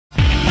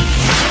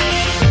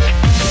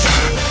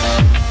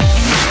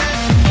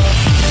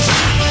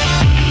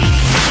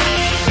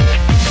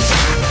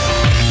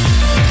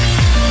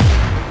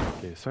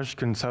as you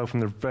can tell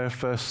from the very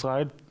first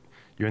slide,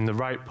 you're in the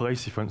right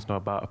place if you want to know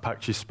about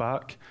Apache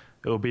Spark.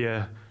 It'll be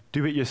a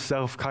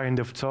do-it-yourself kind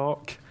of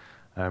talk.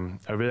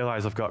 I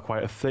realise I've got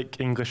quite a thick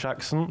English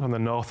accent from the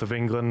north of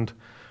England,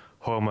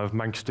 home of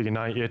Manchester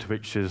United,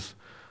 which is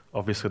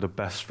obviously the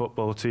best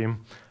football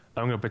team.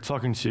 I'm going to be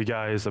talking to you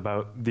guys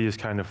about these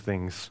kind of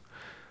things.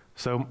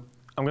 So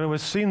I'm going to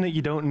assume that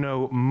you don't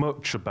know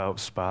much about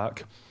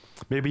Spark.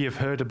 Maybe you've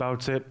heard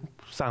about it,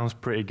 sounds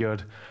pretty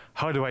good.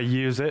 How do I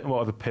use it? What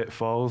are the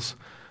pitfalls?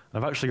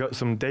 I've actually got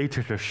some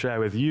data to share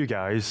with you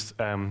guys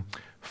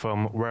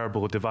from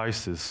wearable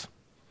devices.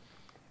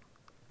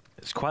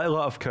 It's quite a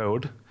lot of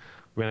code.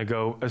 We're going to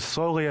go as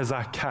slowly as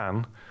I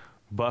can,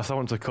 but I still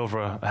want to cover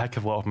a heck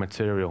of a lot of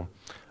material.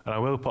 And I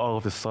will put all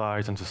of the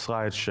slides into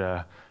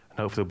SlideShare, and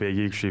hopefully there'll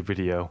be a YouTube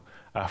video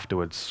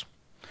afterwards.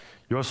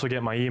 You also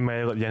get my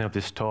email at the end of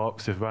this talk,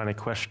 so if there are any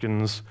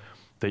questions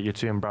that you're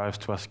too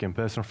embarrassed to ask in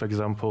person, for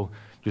example,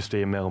 just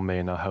email me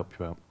and I'll help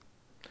you out.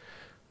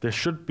 There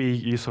should be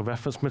useful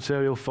reference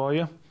material for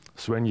you,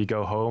 so when you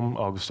go home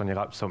or just on your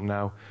laptop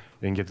now,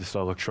 you can give this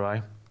all a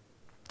try.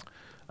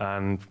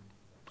 And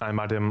I'm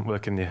Adam,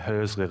 work in the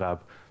Hersley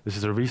lab. This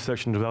is a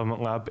research and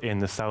development lab in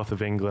the south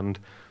of England.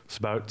 It's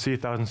about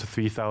 2,000 to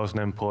 3,000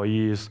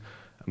 employees,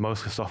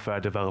 mostly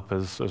software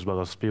developers, as well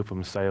as people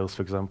from sales,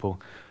 for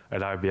example,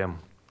 at IBM.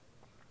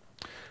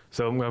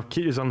 So I'm going to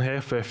keep this on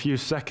here for a few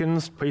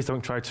seconds. Please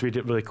don't try to read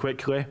it really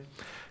quickly.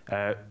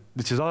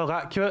 This is all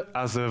accurate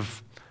as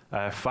of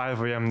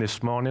 5 AM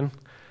this morning.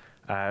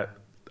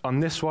 On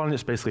this one,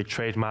 it's basically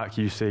trademark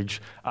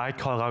usage. I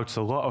call out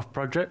a lot of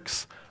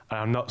projects, and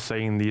I'm not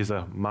saying these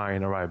are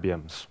mine or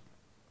IBM's.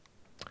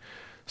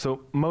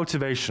 So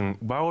motivation,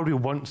 why would we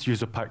want to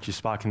use Apache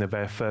Spark in the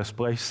very first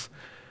place?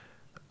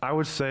 I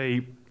would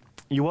say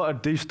you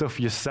want to do stuff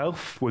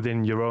yourself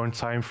within your own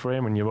time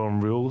frame and your own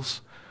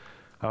rules.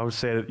 I would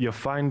say that your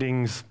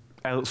findings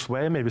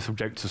elsewhere may be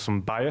subject to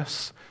some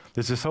bias.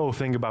 There's this whole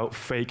thing about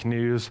fake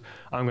news.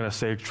 I'm going to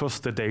say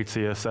trust the data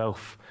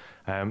yourself,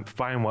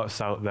 find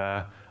what's out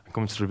there, and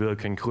come to the real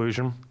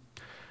conclusion.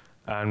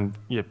 And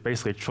yeah,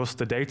 basically trust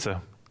the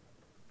data.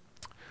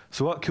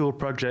 So what cool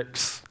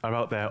projects are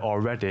out there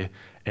already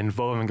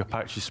involving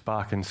Apache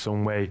Spark in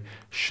some way,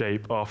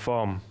 shape, or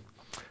form?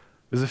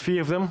 There's a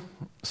few of them.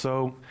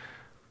 So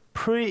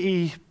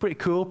pretty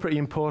cool, pretty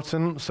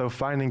important. So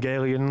finding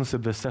aliens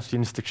at the SETI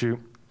Institute.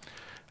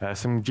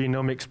 Some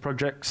genomics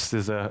projects.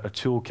 There's a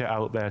toolkit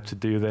out there to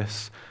do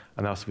this.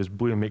 And also there's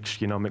Blue Mix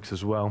Genomics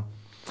as well.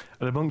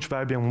 And a bunch of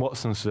IBM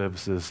Watson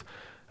services.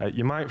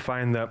 You might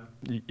find that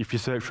if you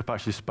search for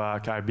Apache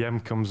Spark,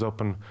 IBM comes up,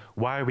 and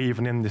why are we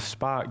even in this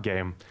Spark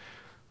game?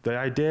 The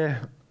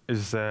idea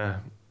is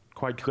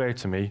quite clear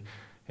to me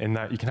in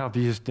that you can have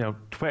these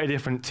 20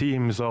 different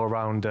teams all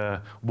around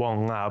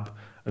one lab,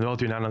 and they're all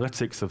doing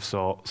analytics of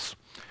sorts.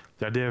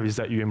 The idea is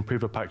that you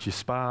improve Apache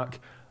Spark,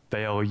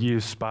 they all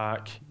use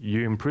Spark,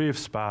 you improve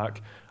Spark,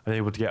 and they're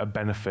able to get a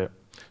benefit.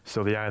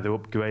 So they either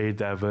upgrade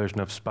their version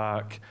of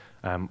Spark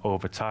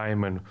over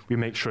time, and we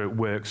make sure it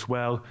works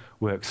well,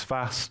 works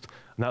fast,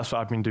 and that's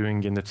what I've been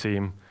doing in the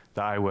team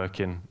that I work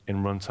in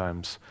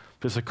runtimes.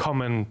 But it's a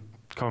common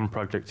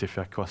project if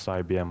you're across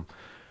IBM.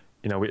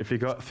 If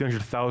you've got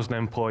 300,000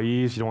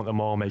 employees, you don't want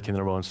them all making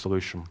their own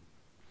solution.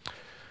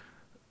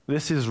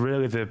 This is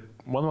really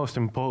one of the most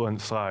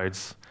important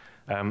slides.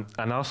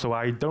 And also,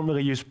 I don't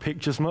really use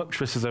pictures much.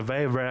 This is a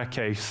very rare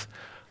case.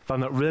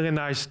 Found that really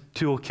nice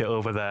toolkit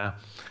over there,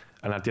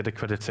 and I did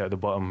accredit it at the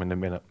bottom in a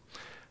minute.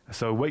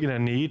 So what you're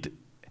going to need,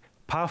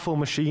 powerful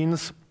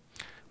machines.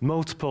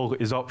 Multiple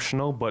is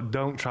optional, but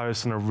don't try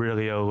this on a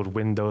really old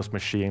Windows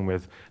machine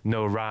with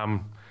no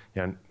RAM,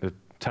 a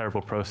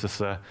terrible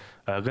processor.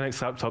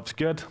 Linux laptop's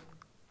good.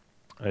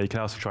 You can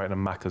also try it on a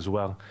Mac as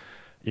well.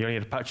 You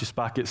need Apache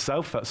Spark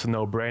itself, that's a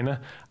no-brainer,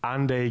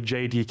 and a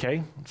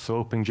JDK,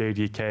 so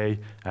OpenJDK,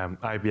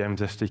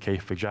 IBM's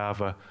SDK for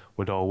Java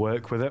would all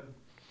work with it.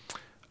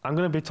 I'm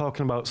going to be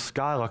talking about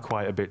Scala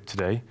quite a bit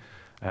today.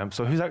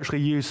 So who's actually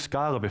used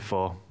Scala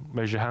before?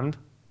 Raise your hand.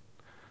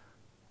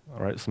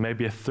 All right, so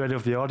maybe a third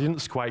of the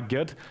audience, quite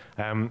good.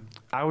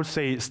 I would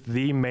say it's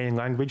the main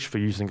language for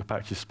using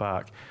Apache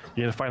Spark.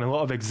 You're going to find a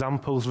lot of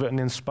examples written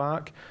in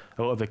Spark,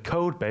 a lot of the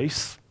code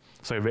base,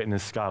 written in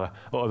Scala.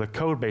 A lot of the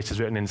code base is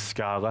written in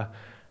Scala,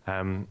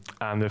 and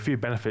there are a few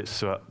benefits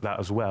to that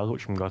as well,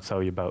 which I'm going to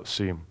tell you about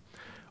soon.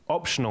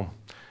 Optional,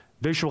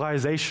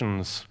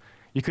 visualizations.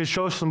 You could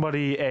show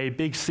somebody a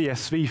big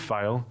CSV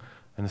file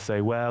and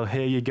say, well,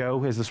 here you go,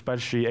 here's the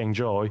spreadsheet,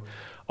 enjoy.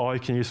 Or you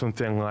can use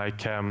something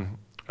like a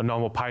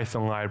normal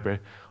Python library.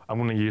 I'm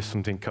going to use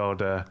something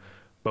called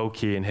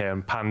Bokeh in here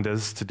and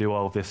Pandas to do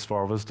all of this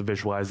for us, the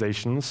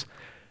visualizations.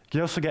 You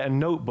can also get a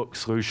notebook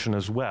solution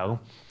as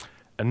well.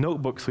 A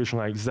notebook solution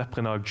like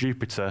Zeppelin or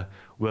Jupyter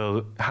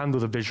will handle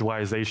the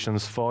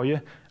visualizations for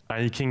you,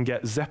 and you can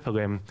get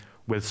Zeppelin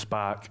with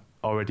Spark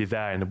already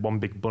there in one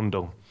big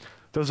bundle.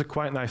 Those are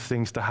quite nice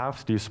things to have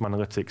to do some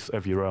analytics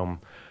of your own.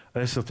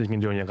 And this is something you can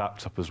do on your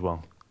laptop as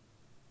well.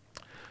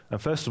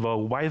 And first of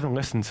all, why even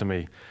listen to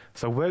me?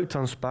 So I worked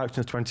on Spark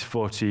since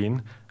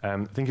 2014.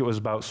 I think it was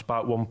about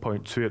Spark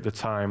 1.2 at the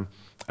time.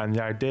 And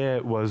the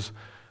idea was,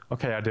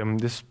 okay, Adam,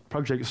 this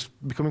project's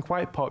becoming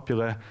quite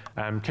popular.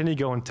 Can you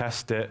go and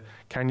test it?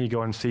 Can you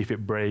go and see if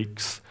it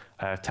breaks?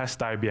 Test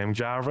IBM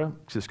Java,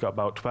 because it's got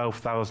about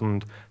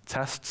 12,000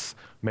 tests.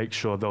 Make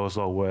sure those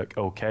all work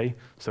okay.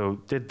 So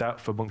did that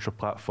for a bunch of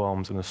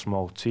platforms and a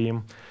small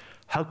team.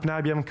 Helping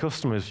IBM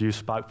customers use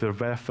Spark for the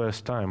very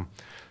first time.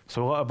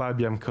 So a lot of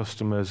IBM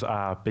customers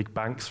are big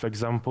banks, for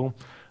example.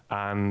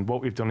 And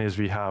what we've done is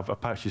we have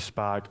Apache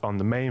Spark on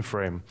the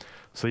mainframe.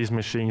 So these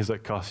machines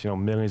that cost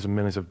millions and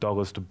millions of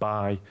dollars to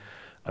buy,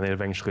 and then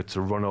eventually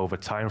to run over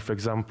time, for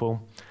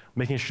example.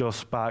 Making sure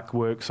Spark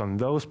works on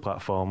those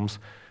platforms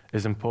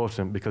is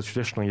important because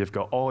traditionally you've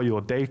got all your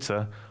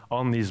data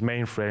on these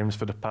mainframes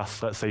for the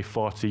past, let's say,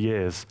 40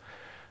 years.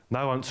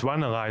 Now I want to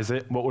analyze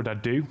it. What would I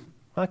do?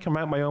 I can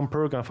write my own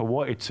program if I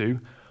wanted to,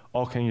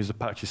 or can use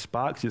Apache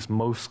Spark because it's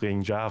mostly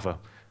in Java,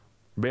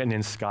 written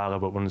in Scala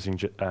but runs in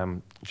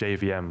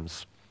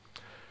JVMs.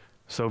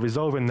 So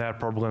resolving their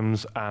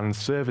problems and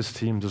service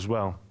teams as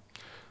well.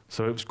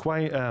 So it was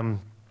quite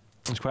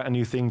a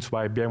new thing to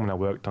IBM when I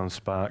worked on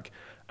Spark,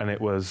 and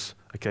it was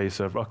a case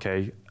of,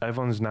 okay,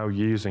 everyone's now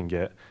using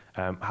it.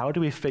 How do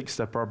we fix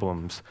their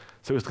problems?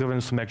 So it was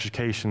delivering some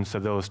education to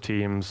those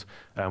teams.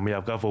 We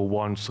have level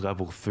 1 to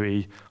level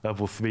 3.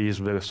 Level 3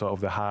 is really sort of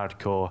the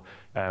hardcore.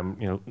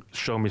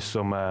 Show me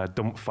some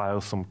dump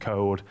files, some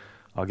code.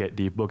 I'll get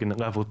debugging.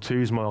 Level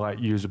 2 is more like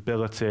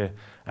usability,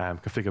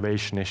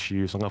 configuration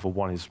issues, and level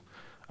 1 is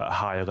at a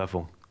higher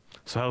level.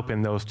 So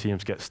helping those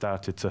teams get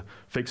started to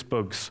fix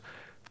bugs.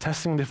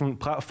 Testing different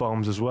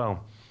platforms as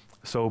well.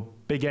 So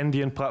big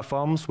endian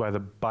platforms where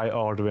the byte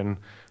ordering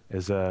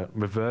is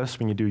reversed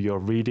when you do your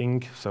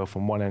reading, so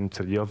from one end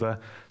to the other.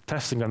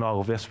 Testing on all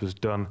of this was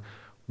done,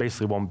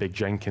 basically one big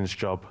Jenkins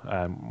job,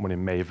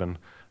 running Maven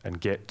and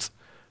Git.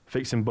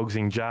 Fixing bugs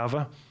in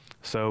Java.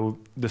 So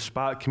the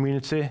Spark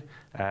community,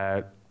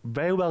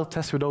 very well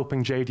tested with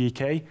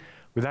OpenJDK.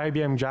 With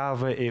IBM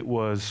Java, it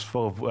was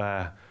full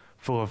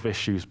of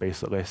issues,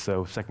 basically.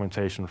 So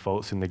segmentation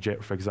faults in the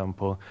JIT, for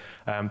example.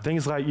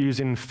 Things like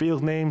using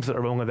field names that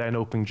are only there in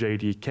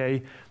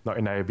OpenJDK, not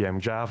in IBM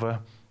Java.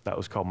 That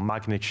was called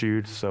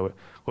magnitude. So it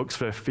looks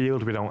for a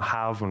field we don't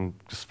have and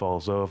just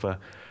falls over.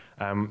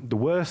 The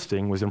worst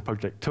thing was in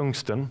Project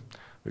Tungsten,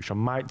 which I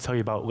might tell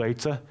you about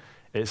later.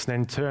 It's an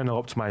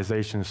internal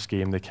optimization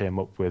scheme they came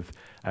up with,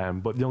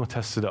 but they only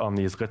tested it on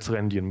these little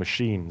endian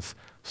machines,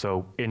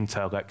 so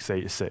Intel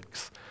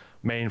x86.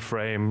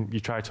 Mainframe, you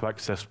try to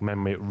access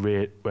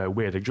memory at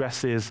weird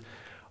addresses,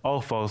 all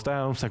falls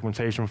down,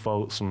 segmentation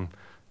faults, and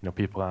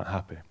people aren't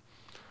happy.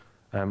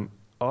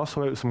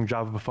 Also out some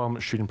Java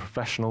performance tuning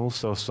professionals,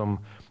 so some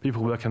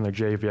people working on the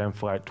JVM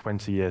for like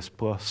 20 years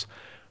plus.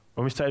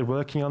 When we started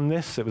working on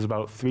this, it was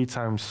about 3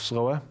 times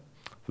slower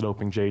than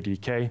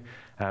OpenJDK.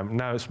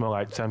 Now it's more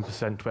like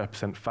 10%,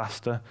 20%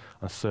 faster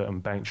on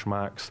certain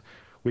benchmarks.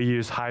 We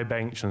use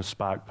HighBench and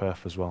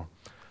SparkPerf as well.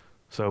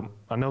 So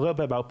I know a little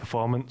bit about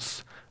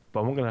performance,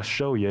 but what I'm going to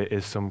show you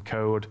is some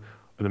code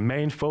with the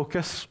main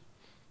focus,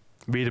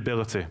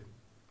 readability.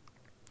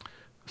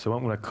 So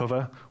I'm going to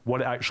cover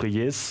what it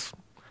actually is,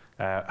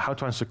 how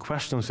to answer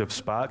questions with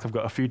Spark. I've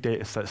got a few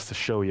data sets to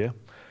show you,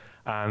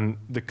 and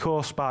the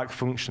core Spark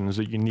functions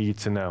that you need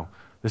to know.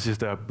 This is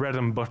the bread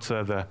and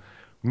butter, the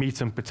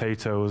meat and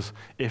potatoes.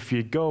 If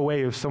you go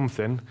away with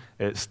something,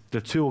 it's the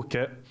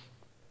toolkit,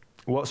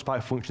 what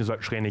Spark functions are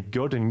actually any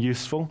good and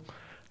useful,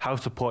 how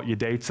to plot your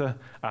data,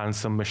 and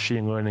some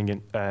machine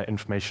learning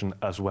information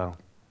as well.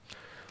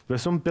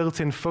 There's some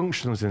built-in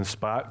functions in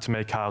Spark to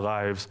make our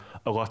lives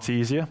a lot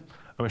easier,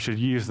 and we should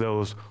use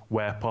those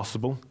where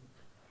possible.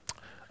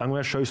 I'm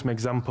going to show you some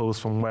examples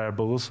from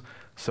wearables.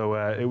 So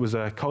it was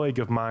a colleague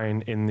of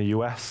mine in the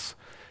US,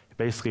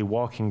 basically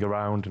walking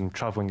around and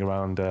traveling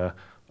around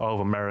all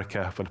of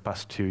America for the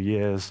past 2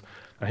 years.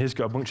 And he's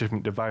got a bunch of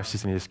different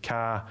devices in his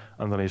car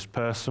and on his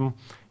person.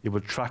 He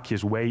would track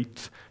his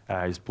weight,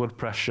 his blood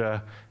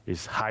pressure,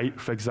 his height,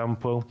 for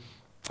example.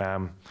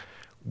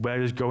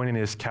 Where he's going in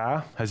his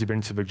car. Has he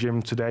been to the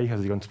gym today?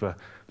 Has he gone to the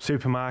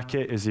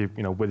supermarket? Is he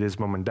with his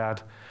mum and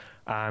dad?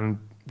 And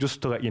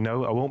just to let you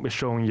know, I won't be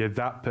showing you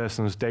that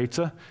person's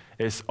data.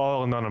 It's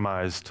all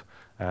anonymized.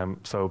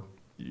 So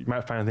you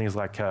might find things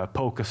like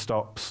poker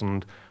stops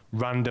and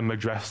random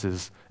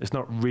addresses. It's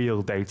not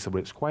real data, but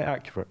it's quite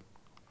accurate.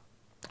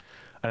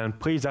 And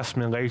please ask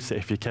me later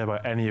if you care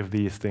about any of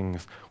these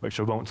things, which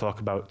I won't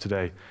talk about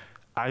today.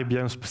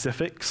 IBM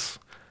specifics,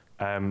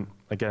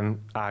 again,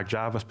 our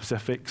Java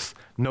specifics.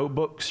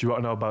 Notebooks, you want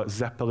to know about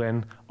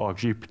Zeppelin or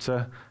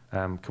Jupyter,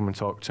 come and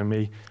talk to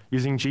me.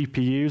 Using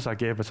GPUs, I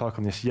gave a talk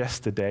on this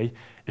yesterday.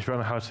 If you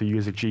want to know how to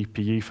use a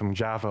GPU from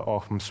Java or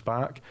from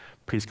Spark,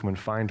 please come and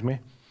find me.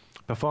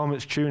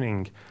 Performance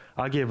tuning,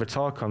 I gave a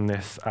talk on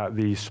this at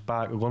the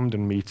Spark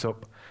London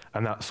meetup,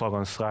 and that's all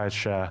on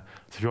SlideShare.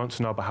 So if you want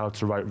to know about how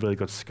to write really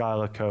good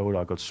Scala code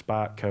or good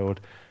Spark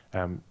code,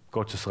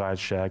 go to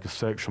SlideShare, just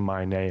search for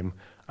my name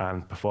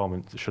and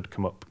performance, it should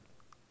come up.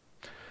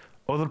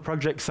 other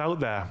projects out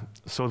there.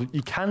 So that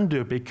you can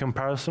do a big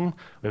comparison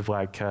with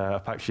like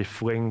Apache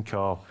Flink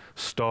or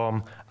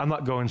Storm. I'm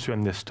not going to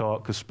in this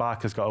talk because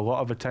Spark has got a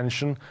lot of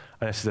attention,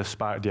 and this is a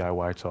Spark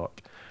DIY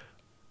talk.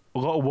 A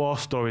lot of war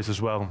stories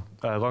as well.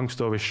 Long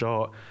story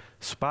short,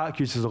 Spark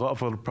uses a lot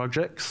of other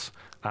projects,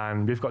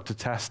 and we've got to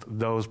test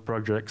those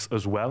projects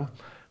as well.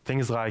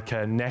 Things like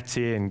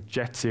Netty and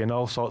Jetty and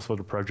all sorts of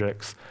other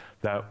projects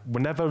that were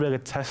never really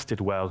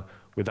tested well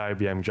with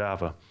IBM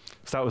Java.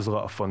 So that was a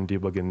lot of fun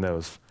debugging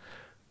those.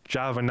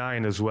 Java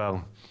 9 as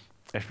well.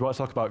 If you want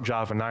to talk about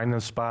Java 9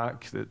 and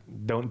Spark,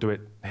 don't do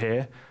it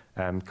here.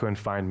 Come and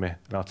find me,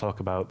 and I'll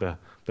talk about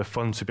the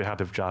fun to be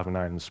had of Java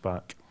 9 and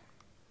Spark.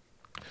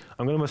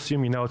 I'm going to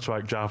assume you know how to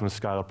write Java and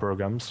Scala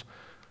programs.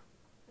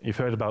 You've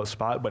heard about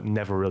Spark, but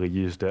never really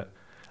used it.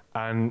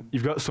 And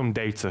you've got some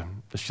data.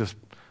 It's just,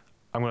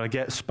 I'm going to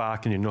get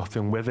Spark and do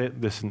nothing with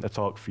it. This isn't a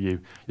talk for you.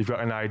 You've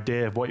got an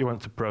idea of what you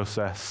want to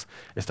process.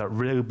 It's that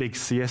really big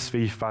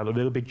CSV file, a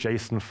really big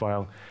JSON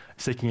file.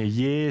 It's taking you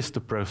years to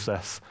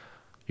process.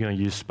 You're going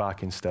to use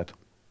Spark instead.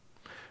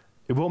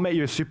 It won't make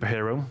you a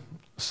superhero,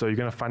 so you're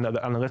going to find out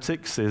that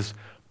analytics is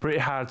pretty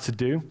hard to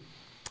do,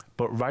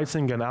 but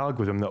writing an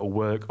algorithm that will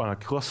work on a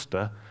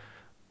cluster,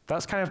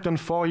 that's kind of done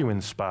for you in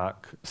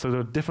Spark. So there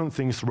are different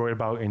things to worry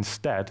about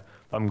instead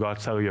that I'm going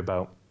to tell you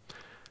about.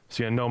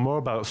 So you're going to know more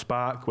about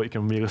Spark, what you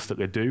can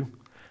realistically do.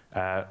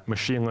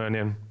 Machine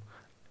learning,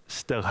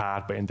 still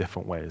hard, but in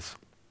different ways.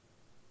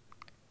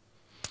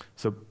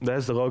 So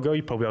there's the logo.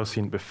 You've probably all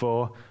seen it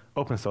before.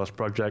 Open source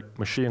project,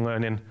 machine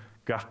learning,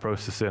 graph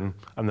processing,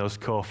 and those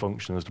core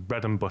functions, the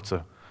bread and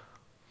butter.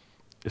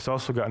 It's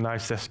also got a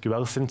nice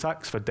SQL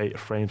syntax for data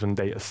frames and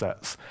data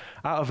sets.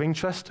 Out of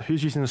interest,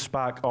 who's using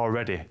Spark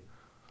already?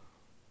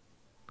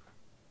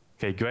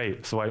 Okay,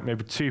 great. So like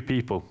maybe 2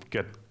 people.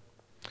 Good.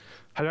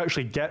 How do you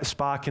actually get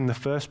Spark in the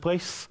first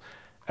place?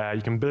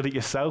 You can build it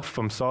yourself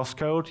from source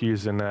code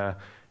using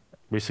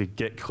basically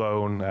git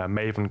clone,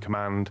 Maven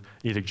command,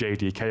 need a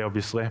JDK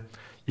obviously.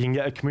 You can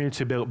get a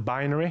community-built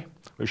binary,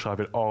 which will have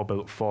it all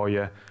built for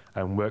you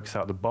and works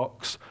out the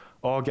box,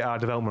 or get our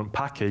development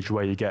package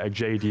where you get a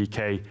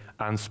JDK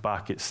and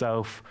Spark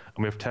itself,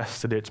 and we've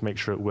tested it to make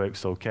sure it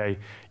works okay.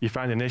 You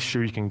find an issue,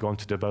 you can go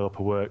into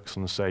Developer Works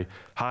and say,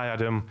 hi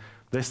Adam,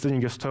 this thing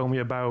you just told me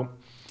about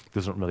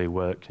doesn't really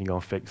work. Can you go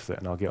and fix it,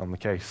 and I'll get on the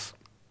case.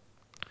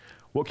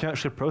 What can you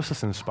actually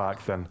process in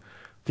Spark then?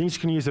 Things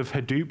you can use of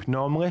Hadoop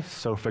normally.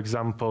 So for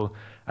example,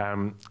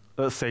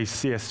 let's say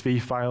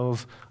CSV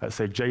files, let's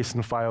say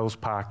JSON files,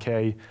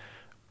 Parquet,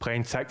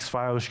 plain text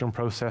files, you can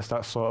process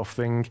that sort of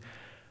thing.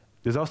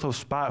 There's also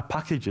Spark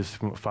packages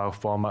from file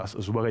formats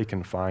as well you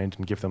can find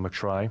and give them a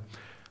try.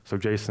 So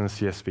JSON,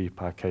 CSV,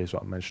 Parquet is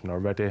what I mentioned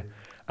already.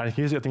 And you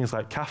can use it for things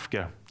like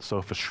Kafka,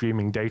 so for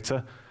streaming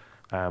data,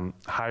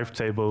 Hive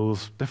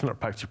tables, different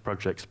Apache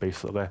projects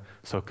basically.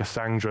 So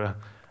Cassandra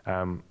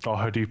or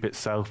Hadoop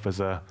itself as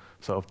a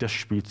sort of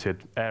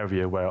distributed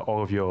area where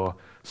all of your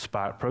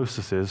Spark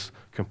processes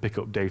can pick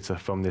up data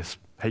from this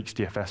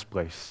HDFS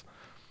place.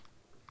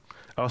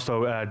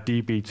 Also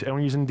DB2,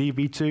 anyone using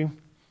DB2?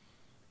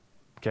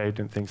 Okay, I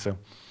didn't think so.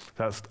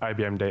 That's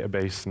IBM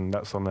database, and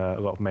that's on a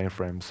lot of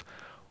mainframes.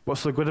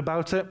 What's so good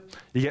about it?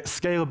 You get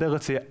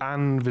scalability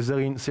and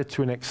resiliency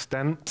to an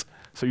extent.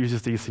 So it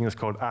uses these things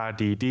called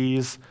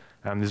RDDs.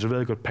 There's a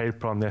really good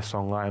paper on this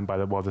online by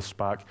one of the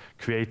Spark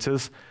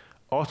creators.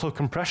 Auto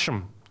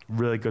compression,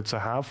 really good to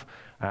have,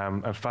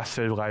 and fast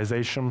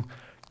serialization.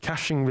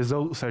 Caching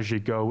results as you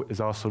go is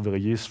also really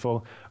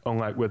useful,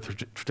 unlike with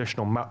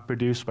traditional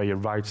MapReduce where you're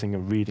writing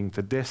and reading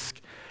to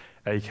disk,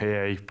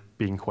 aka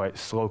being quite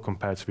slow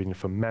compared to reading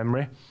from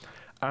memory.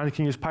 And you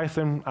can use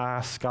Python,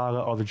 R,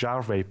 Scala, or the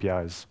Java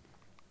APIs.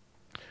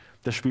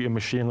 Distributed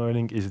machine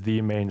learning is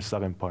the main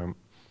selling point.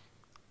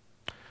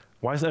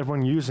 Why isn't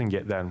everyone using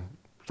it then?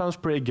 Sounds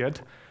pretty good.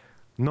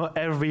 Not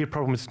every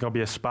problem is going to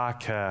be a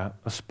Spark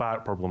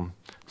problem.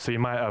 So you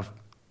might have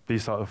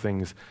these sort of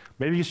things.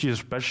 Maybe you just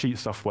use spreadsheet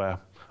software,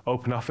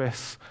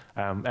 OpenOffice,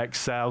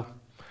 Excel.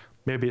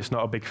 Maybe it's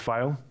not a big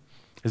file.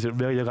 Is it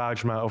really a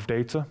large amount of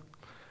data?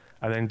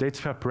 And then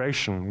data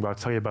preparation, I'll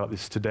tell you about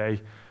this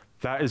today.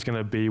 That is going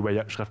to be where you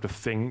actually have to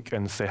think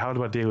and say, how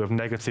do I deal with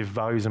negative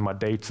values in my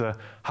data?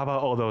 How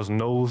about all those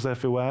nulls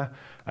everywhere?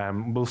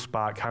 Will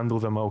Spark handle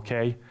them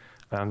okay?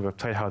 And I'll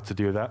tell you how to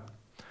do that.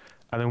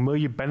 And then will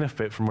you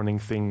benefit from running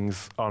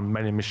things on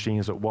many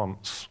machines at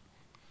once?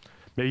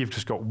 Maybe you've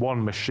just got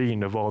one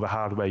machine of all the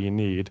hardware you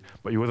need,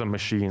 but your other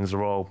machines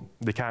are all,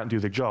 they can't do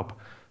the job.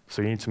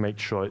 So you need to make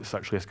sure it's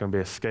going to be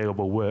a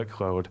scalable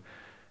workload.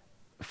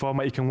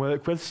 Format you can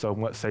work with, so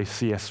let's say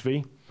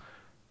CSV,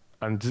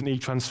 and doesn't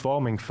need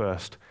transforming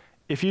first.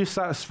 If you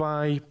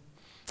satisfy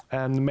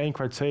the main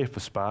criteria for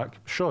Spark,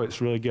 sure, it's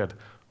really good,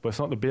 but it's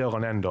not the be-all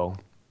and end-all.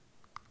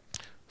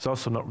 It's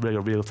also not really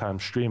real-time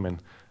streaming.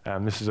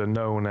 This is a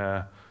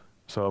known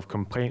sort of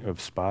complaint of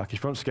Spark.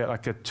 If you want to get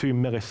like a 2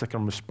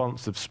 millisecond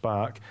response of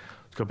Spark,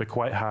 it's going to be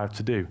quite hard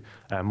to do.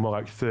 More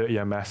like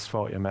 30 ms,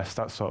 40 ms,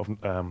 that sort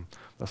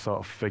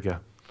of figure.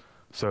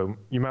 So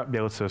you might be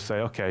able to say,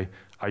 okay,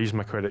 I use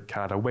my credit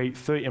card, I wait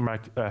 30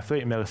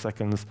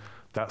 milliseconds,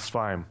 that's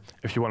fine.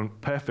 If you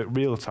want perfect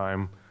real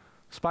time,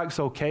 Spark's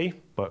okay,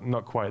 but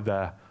not quite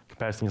there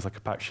compared to things like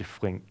Apache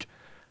Flink.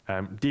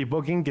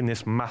 Debugging in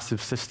this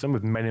massive system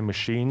with many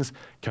machines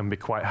can be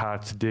quite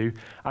hard to do.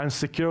 And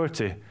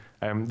security.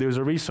 There was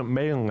a recent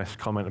mailing list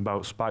comment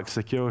about Spark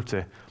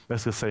security,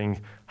 basically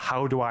saying,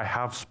 how do I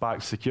have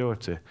Spark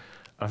security?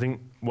 I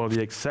think one of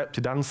the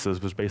accepted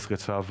answers was basically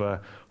to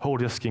have whole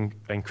disk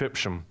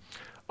encryption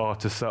or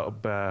to set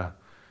up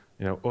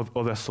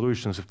other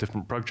solutions with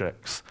different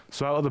projects.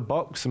 So out of the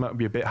box, it might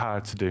be a bit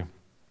hard to do.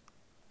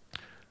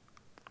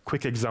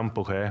 Quick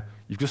example here.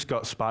 You've just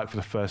got Spark for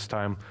the first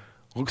time.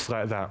 Looks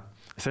like that.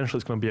 Essentially,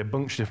 it's going to be a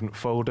bunch of different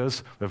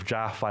folders with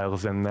jar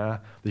files in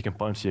there that you can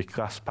put into your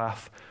class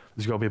path.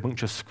 There's going to be a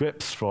bunch of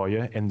scripts for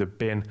you in the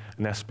bin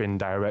and sbin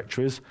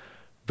directories.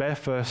 Very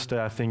first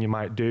thing you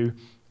might do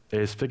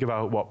is figure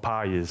out what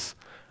pi is.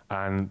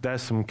 And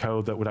there's some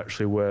code that would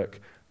actually work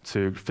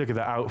to figure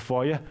that out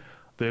for you.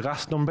 The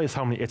last number is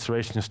how many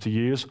iterations to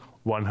use,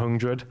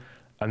 100.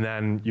 And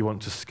then you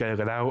want to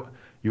scale it out.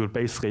 You would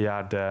basically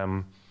add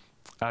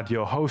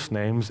your host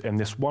names in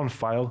this one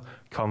file,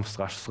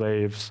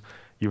 conf/slaves.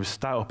 You would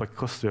start up a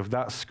cluster of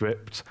that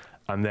script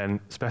and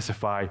then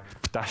specify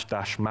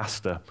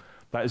 --master.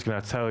 That is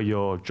going to tell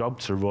your job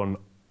to run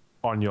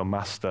on your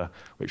master,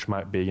 which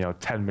might be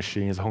 10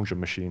 machines, 100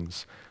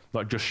 machines,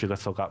 not just your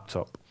little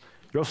laptop.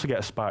 You also get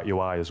a Spark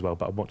UI as well,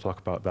 but I won't talk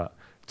about that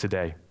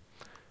today.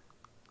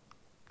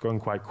 Going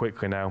quite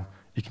quickly now,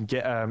 you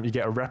get a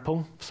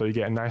REPL, so you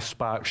get a nice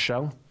Spark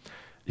shell.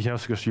 You can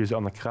also just use it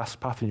on the class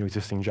path in your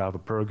existing Java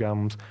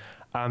programs.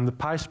 And the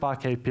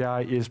PySpark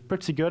API is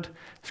pretty good.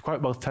 It's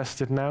quite well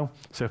tested now.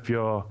 So if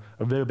you're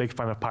a really big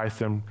fan of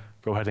Python,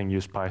 go ahead and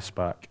use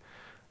PySpark.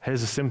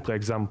 Here's a simple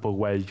example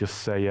where you just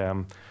say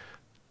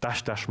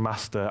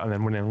 --master and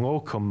then run in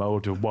local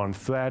mode with one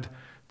thread.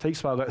 It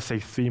takes about, let's say,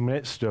 3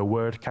 minutes to do a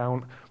word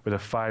count with a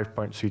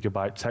 5.2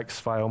 GB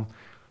text file.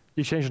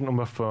 You change the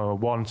number from a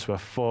 1 to a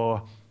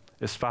 4.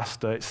 It's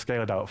faster. It's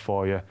scaled out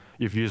for you.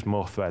 You've used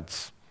more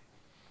threads.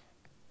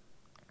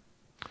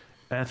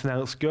 Anything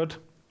else good?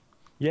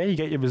 Yeah, you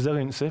get your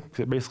resiliency, because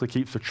it basically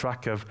keeps a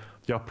track of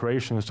the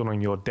operations done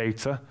on your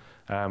data.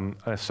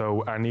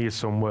 So I need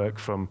some work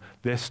from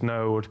this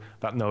node,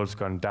 that node's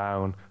gone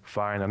down,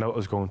 fine, I know what I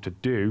was going to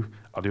do,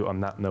 I'll do it on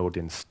that node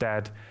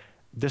instead.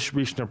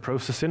 Distribution of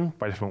processing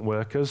by different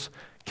workers.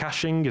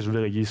 Caching is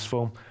really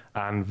useful,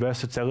 and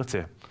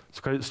versatility.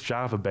 So because it's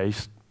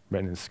Java-based,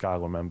 written in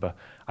Scala, remember,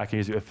 I can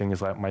use it with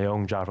things like my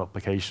own Java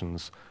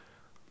applications.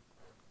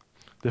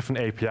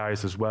 Different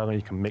APIs as well, and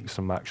you can mix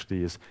and match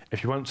these.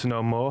 If you want to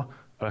know more,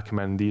 I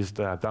recommend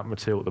that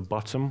material at the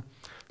bottom.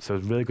 So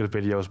there's really good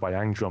videos by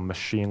Andrew on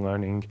machine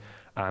learning,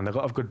 and a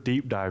lot of good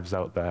deep dives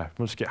out there. If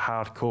you want to get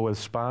hardcore with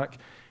Spark,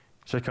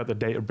 check out the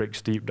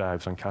Databricks deep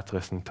dives on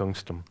Catalyst and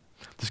Tungsten.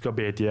 This is going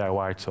to be a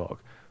DIY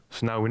talk.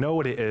 So now we know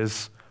what it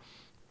is.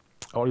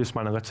 I'll use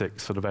some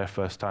analytics for the very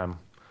first time.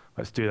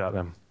 Let's do that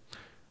then.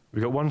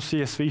 We've got one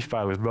CSV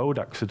file with road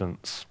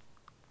accidents.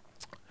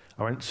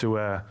 I went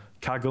to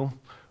Kaggle.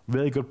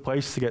 Really good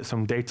place to get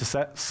some data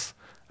sets.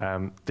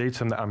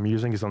 Data that I'm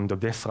using is under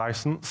this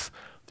license,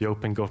 the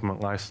Open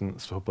Government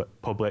License for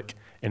Public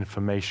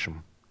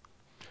Information.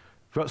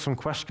 We've got some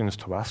questions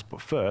to ask,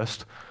 but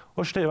first,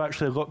 what should it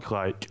actually look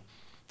like?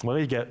 Well,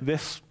 you get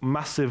this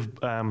massive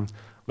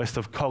list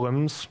of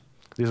columns.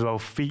 These are all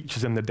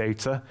features in the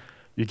data.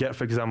 You get,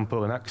 for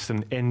example, an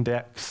accident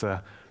index,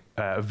 a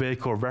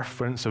vehicle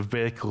reference, a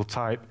vehicle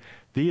type.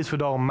 These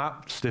would all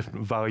map to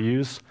different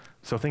values.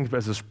 So think of it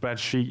as a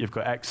spreadsheet. You've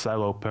got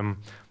Excel open.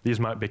 These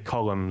might be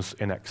columns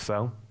in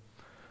Excel.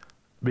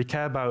 We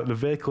care about the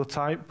vehicle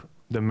type,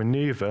 the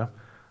maneuver,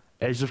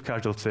 age of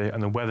casualty,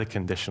 and the weather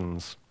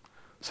conditions.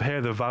 So here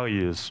are the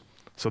values.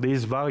 So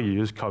these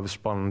values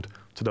correspond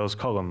to those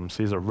columns.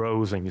 These are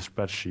rows in your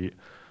spreadsheet.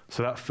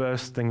 So that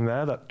first thing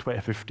there, that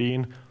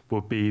 2015,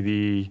 will be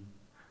the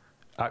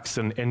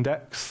accident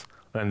index,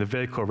 and the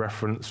vehicle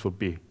reference would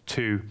be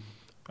 2,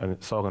 and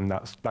it's all in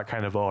that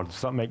kind of order.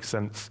 So that makes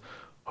sense,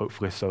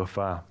 hopefully, so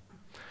far.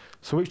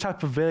 So which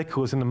type of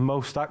vehicle is in the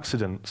most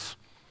accidents?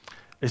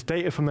 It's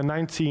data from the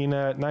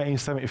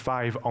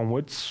 1975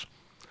 onwards,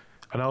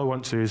 and all I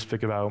want to do is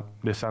figure out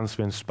this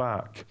answer in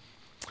Spark.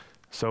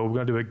 So we're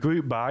going to do a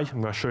group by,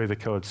 I'm going to show you the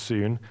code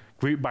soon,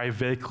 group by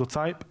vehicle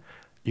type.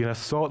 You're going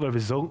to sort the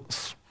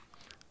results,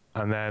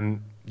 and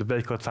then the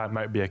vehicle type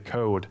might be a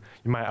code.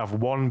 You might have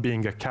 1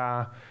 being a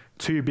car,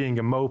 2 being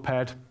a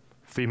moped,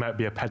 3 might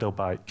be a pedal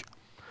bike,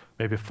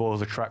 maybe 4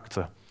 is a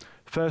tractor.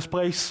 First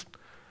place,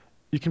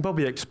 you can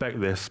probably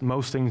expect this.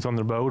 Most things on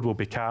the road will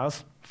be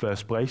cars,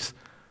 first place.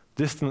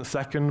 Distant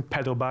second,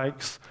 pedal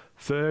bikes.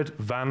 Third,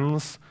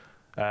 vans.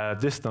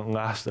 Distant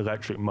last,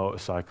 electric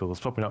motorcycles.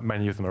 Probably not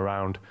many of them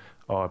around,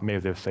 or maybe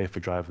they're safe for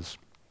drivers.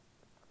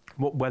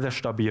 What weather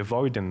should I be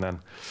avoiding then?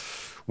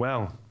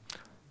 Well,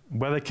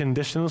 weather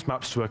conditions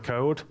maps to a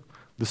code.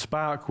 The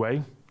Spark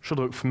way should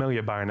look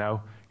familiar by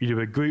now. You do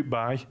a group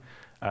by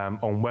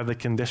on weather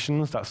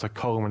conditions. That's a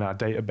column in our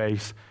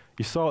database.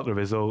 You sort the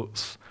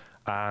results,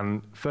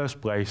 and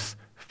first place,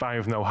 fine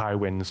with no high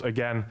winds.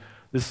 Again,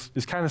 this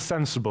is kind of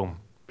sensible.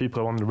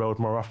 People are on the road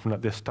more often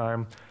at this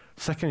time.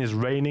 Second is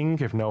raining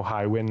with no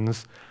high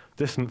winds.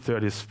 Distant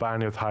third is fine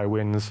with high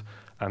winds.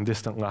 And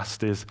distant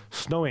last is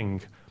snowing,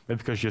 maybe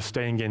because you're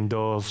staying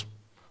indoors,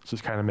 so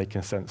it's kind of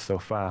making sense so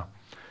far.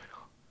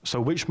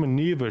 So which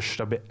maneuvers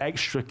should I be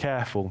extra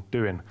careful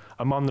doing?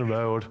 I'm on the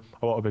road,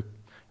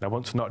 I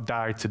want to not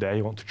die today,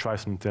 I want to try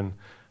something,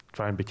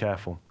 try and be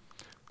careful.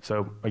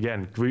 So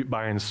again, group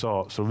by and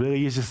sort, so really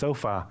easy so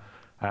far.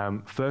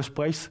 First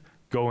place,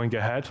 going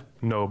ahead,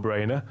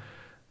 no-brainer.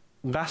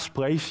 Last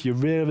place,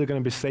 you're really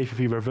going to be safe if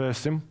you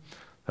reverse him.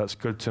 That's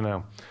good to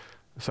know.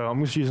 So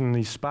I'm just using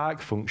these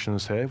Spark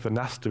functions here with an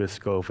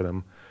asterisk over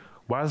them.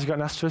 Why has it got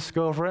an asterisk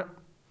over it?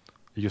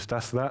 You just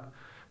ask that.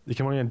 They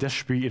can run in a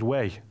distributed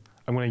way.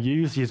 I'm going to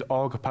use these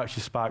org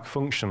Apache Spark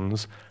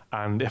functions,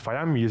 and if I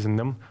am using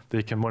them,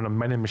 they can run on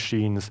many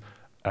machines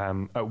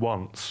at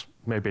once,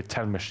 maybe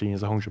 10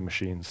 machines, 100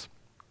 machines.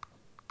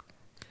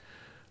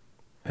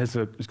 There's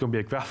going to be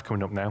a graph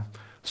coming up now.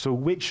 So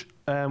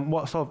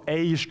what sort of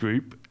age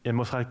group it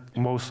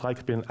most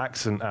likely be an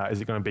accident at?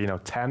 Is it going to be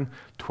 10,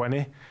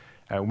 20?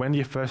 When do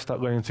you first start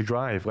learning to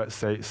drive? Let's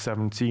say it's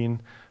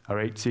 17 or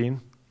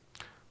 18.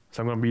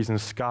 So I'm going to be using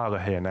Scala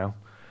here now.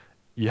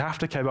 You have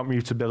to care about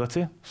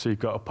mutability, so you've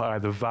got to put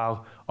either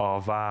val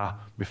or var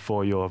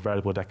before your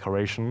variable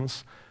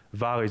declarations.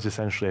 Val is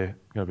essentially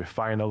going to be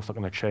final, it's not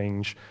going to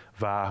change.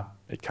 Var,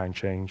 it can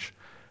change.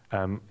 You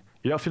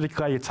don't have to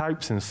declare your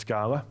types in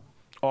Scala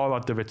or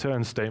add the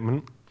return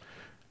statement.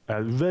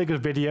 A really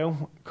good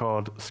video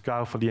called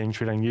Scala for the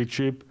Entry on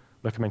YouTube.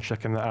 Recommend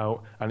checking that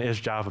out, and it is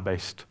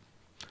Java-based.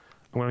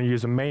 I'm going to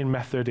use a main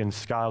method in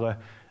Scala.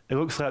 It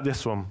looks like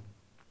this one.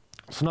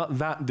 It's not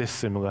that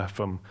dissimilar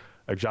from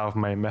a Java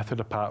main method,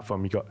 apart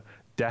from you got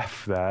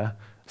def there,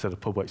 instead of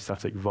public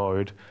static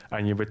void,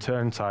 and your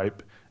return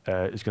type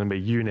is going to be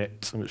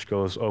unit, which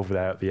goes over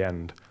there at the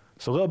end.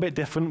 So a little bit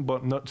different,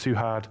 but not too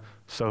hard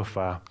so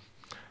far.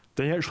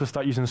 Then you actually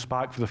start using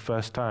Spark for the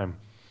first time.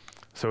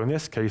 So in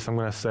this case, I'm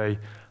going to say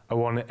I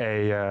want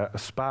a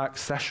Spark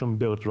session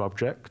builder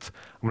object.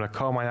 I'm going to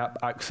call my app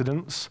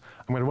accidents.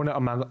 I'm going to run it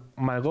on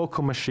my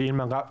local machine,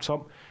 my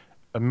laptop,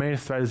 as many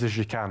threads as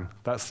you can.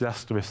 That's the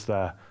asterisk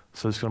there.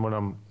 So it's going to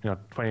run on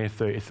 20,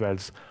 30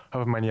 threads,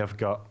 however many I've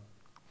got.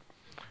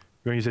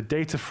 We're going to use a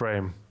data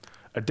frame.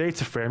 A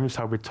data frame is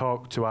how we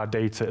talk to our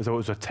data as though it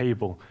was a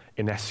table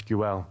in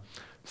SQL.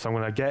 So I'm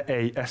going to get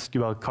a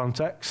SQL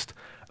context,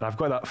 and I've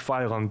got that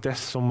file on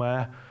disk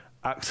somewhere,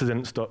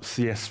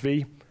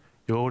 accidents.csv.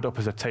 You load it up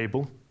as a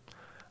table,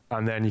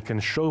 and then you can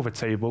show the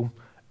table,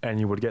 and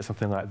you would get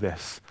something like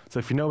this. So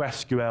if you know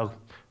SQL,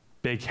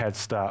 big head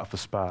start for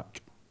Spark.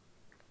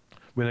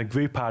 We're going to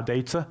group our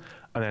data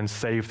and then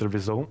save the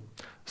result.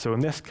 So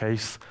in this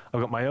case, I've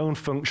got my own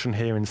function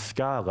here in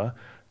Scala,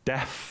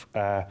 def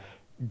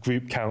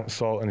group count,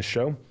 sort, and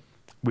show.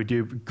 We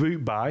do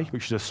group by,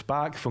 which is a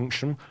Spark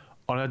function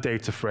on a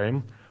data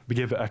frame. We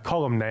give it a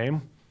column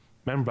name.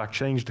 Remember, I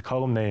changed the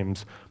column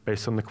names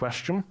based on the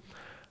question.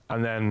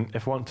 And then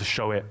if I want to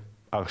show it,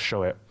 I'll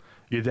show it.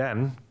 You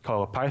then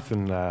call a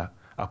Python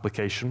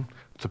application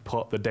to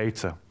plot the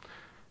data.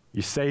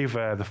 You save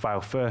the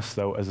file first,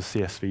 though, as a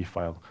CSV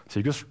file. So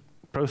you just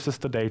process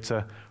the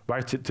data,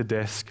 write it to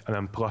disk, and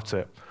then plot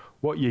it.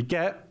 What you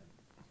get,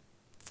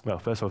 well,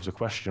 first off, there's a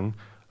question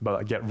about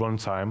that get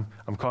runtime.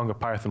 I'm calling a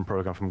Python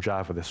program from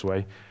Java this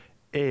way,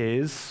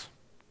 is,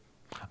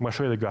 I'm going to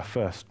show you the graph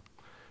first.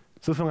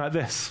 Something like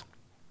this.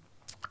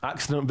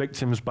 Accident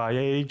victims by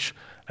age.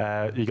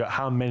 You got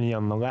how many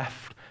on the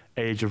left,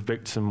 age of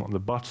victim on the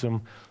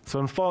bottom. So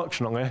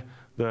unfortunately,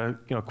 there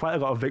are quite a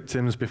lot of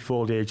victims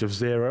before the age of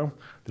 0.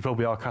 They're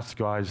probably all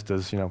categorized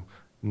as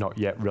not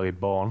yet really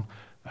born.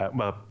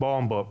 Well,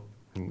 born, but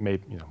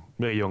maybe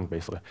really young,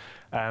 basically.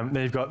 Then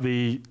you've got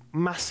the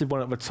massive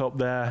one at the top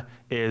there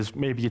is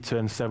maybe you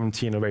turn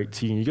 17 or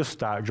 18. You just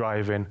start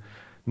driving.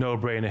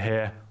 No-brainer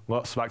here.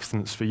 Lots of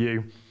accidents for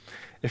you.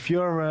 If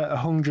you're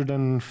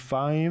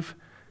 105,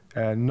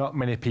 not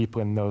many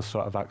people in those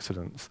sort of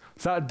accidents.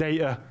 So that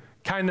data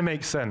kind of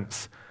makes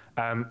sense.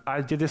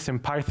 I did this in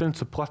Python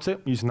to plot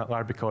it using that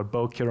library called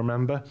Bokeh,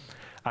 remember?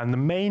 And the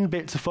main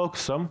bit to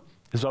focus on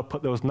is I'll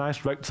put those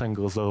nice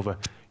rectangles over.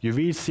 You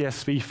read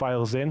CSV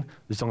files in,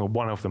 there's only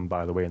one of them,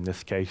 by the way, in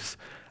this case,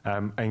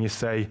 and you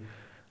say,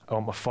 I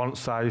want my font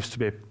size to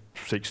be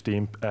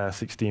 16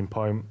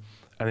 point,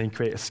 and then you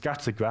create a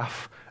scatter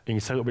graph, and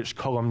you tell it which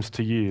columns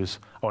to use,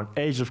 on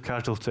age of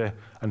casualty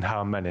and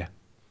how many.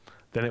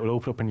 Then it will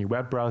open up in your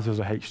web browser as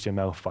a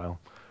HTML file.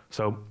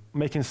 So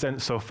making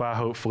sense so far,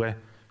 hopefully.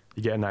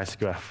 You get a nice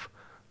graph.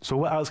 So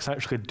what else can I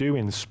actually do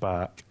in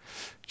Spark?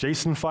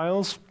 JSON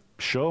files,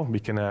 sure, we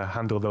can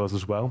handle those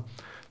as well.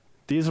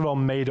 These are all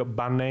made-up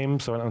band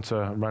names, so I went onto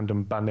a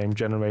random band name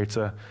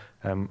generator.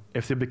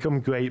 If they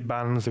become great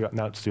bands, I've got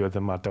nothing to do with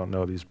them. I don't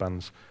know these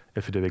bands,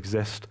 if they do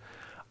exist.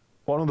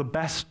 One of the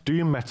best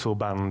doom metal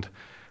band.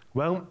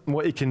 Well,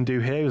 what you can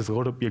do here is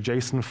load up your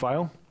JSON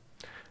file.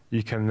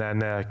 You can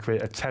then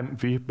create a temp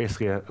view,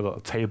 basically a little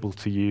table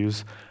to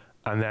use.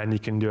 And then you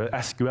can do an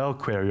SQL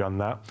query on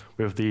that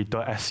with the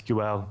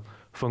 .sql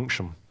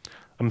function.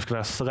 I'm just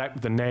going to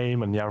select the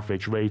name and the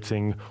average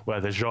rating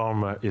where the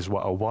genre is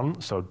what I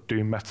want, so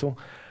doom metal.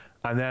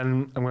 And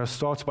then I'm going to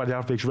sort by the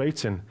average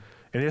rating.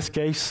 In this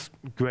case,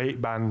 great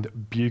band,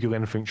 Bugle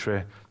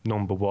Infantry,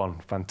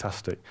 #1,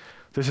 fantastic.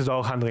 This is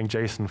all handling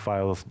JSON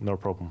files, no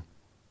problem.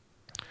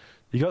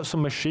 You got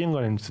some machine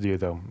learning to do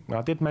though.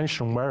 I did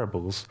mention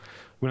wearables.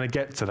 We're going to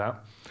get to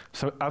that.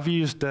 So I've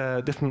used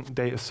different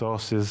data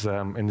sources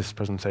in this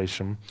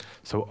presentation.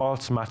 So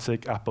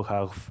Automatic, Apple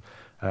Health,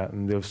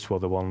 and those two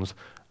other ones.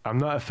 I'm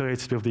not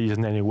affiliated with these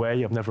in any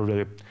way. I've never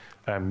really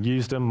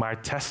used them. My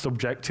test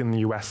subject in the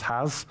US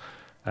has,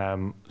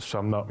 so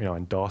I'm not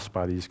endorsed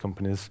by these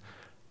companies.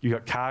 You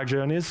got car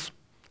journeys,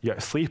 you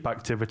got sleep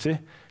activity,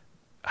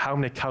 how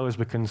many calories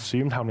were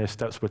consumed, how many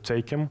steps were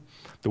taken,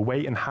 the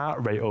weight and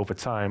heart rate over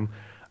time.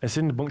 It's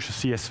in a bunch of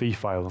CSV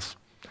files.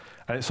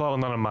 And it's all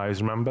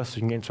anonymized, remember? So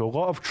you can get into a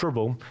lot of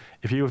trouble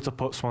if you were to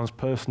put someone's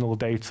personal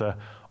data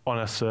on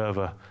a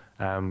server,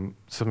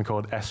 something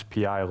called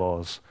SPI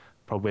laws.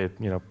 Probably,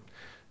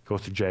 go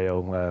to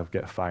jail,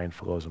 get fined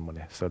for loads of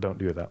money. So don't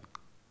do that.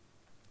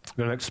 I'm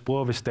going to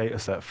explore this data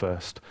set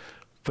first.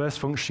 First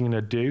function I'm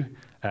going to do,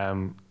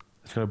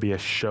 it's going to be a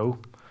show.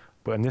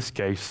 But in this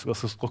case,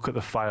 let's just look at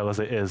the file as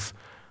it is.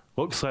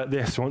 Looks like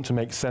this, we want to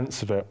make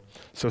sense of it.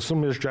 So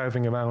somebody's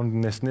driving around in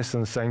this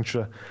Nissan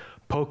Sentra,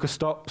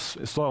 Pokestops,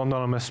 it's all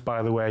anonymous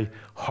by the way,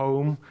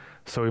 home,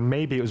 so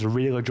maybe it was a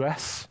real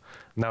address,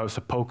 now it's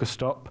a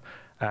Pokestop.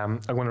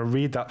 I'm going to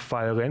read that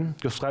file in,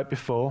 just like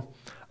before.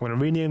 I'm going to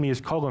rename these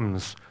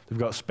columns, they've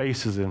got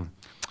spaces in.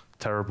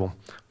 Terrible.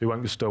 We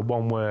want just a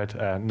one word,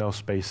 no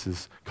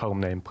spaces, column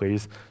name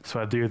please.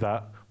 So I do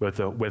that with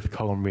the with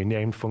column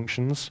renamed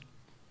functions.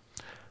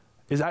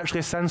 Is it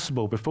actually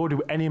sensible, before we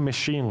do any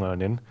machine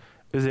learning,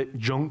 is it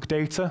junk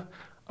data?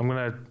 I'm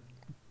going to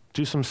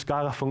do some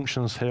Scala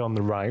functions here on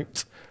the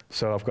right.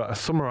 So I've got a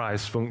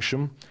summarize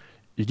function.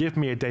 You give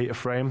me a data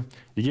frame,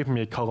 you give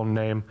me a column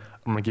name,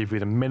 I'm going to give you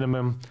the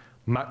minimum,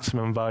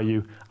 maximum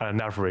value, and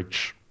an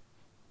average.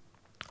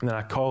 And then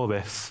I call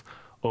this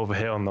over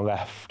here on the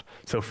left.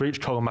 So for each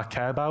column I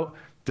care about,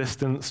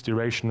 distance,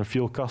 duration, and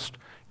fuel cost,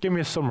 give me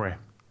a summary.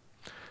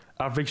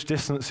 Average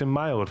distance in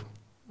miles.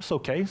 It's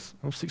okay,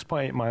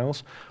 6.8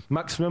 miles.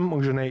 Maximum,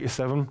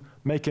 187,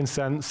 making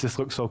sense, this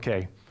looks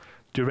okay.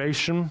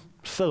 Duration,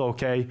 still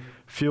okay.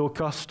 Fuel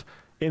cost,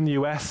 in the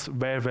US,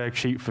 very, very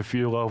cheap for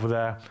fuel over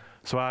there.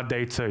 So our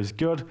data is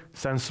good,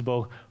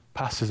 sensible,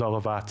 passes all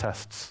of our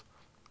tests.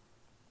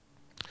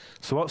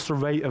 So what's the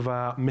rate of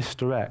our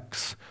Mr.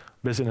 X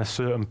visiting a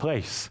certain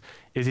place?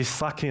 Is he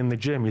slacking in the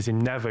gym? Is he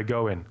never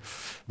going?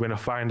 We're going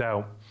to find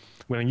out.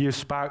 We're going to use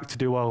Spark to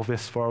do all of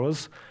this for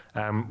us.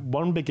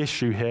 One big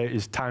issue here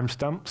is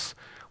timestamps.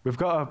 We've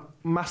got a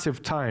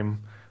massive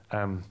time,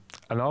 and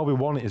all we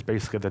want is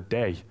basically the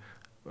day.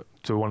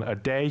 So we want a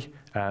day,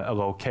 a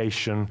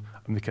location,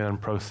 and we can then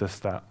process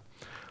that.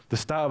 The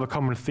start of a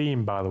common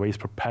theme, by the way, is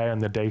preparing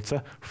the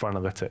data for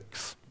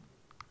analytics.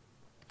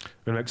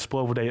 We're going to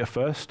explore the data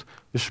first.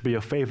 This should be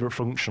your favorite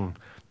function,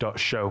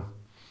 .show.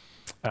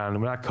 And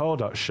when I call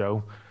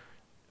 .show,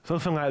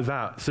 something like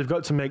that. So you've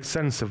got to make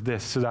sense of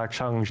this. This is our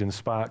challenge in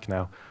Spark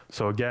now.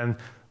 So again,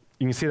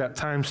 you can see that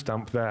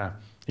timestamp there.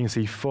 You can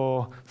see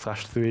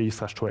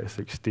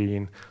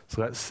 4/3/2016.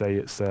 So let's say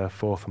it's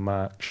 4th of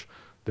March,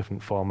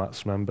 different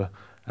formats, remember.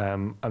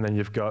 And then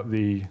you've got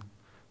the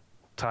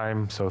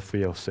time, so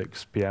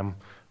 3:06 p.m.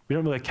 We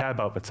don't really care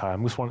about the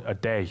time. We just want a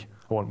day.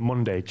 I want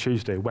Monday,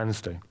 Tuesday,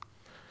 Wednesday.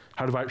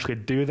 How do I actually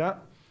do that?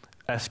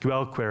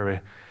 SQL query.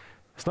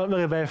 It's not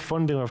really very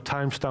funding of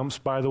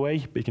timestamps, by the way,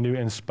 but you can do it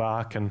in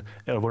Spark, and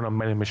it'll run on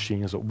many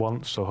machines at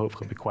once, so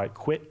hopefully it'll be quite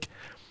quick.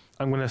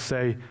 I'm going to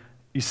say,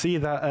 you see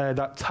that,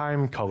 that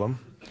time column,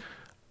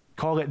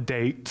 call it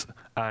date,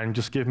 and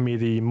just give me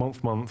the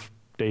month,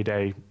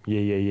 day,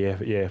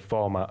 year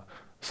format.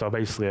 So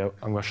basically,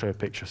 I'm going to show you a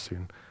picture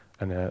soon,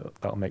 and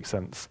that'll make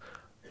sense.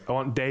 I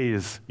want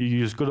days. You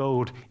use good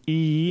old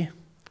E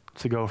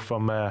to go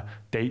from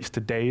dates to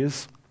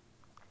days,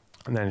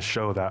 and then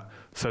show that.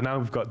 So now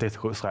we've got data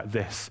that looks like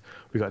this.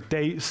 We've got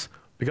dates,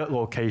 we've got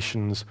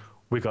locations,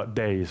 we've got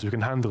days. We can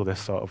handle this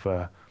sort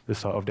of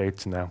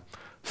data now.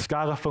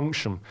 Scala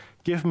function.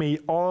 Give me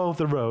all of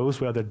the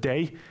rows where the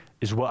day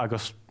is what I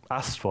just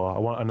asked for. I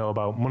want to know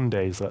about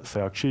Mondays, let's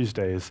say, or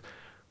Tuesdays.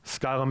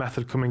 Scala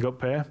method coming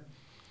up here.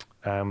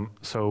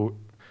 So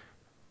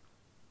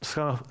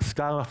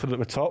Scala method at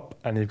the top,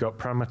 and you've got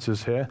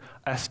parameters here.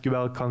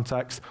 SQL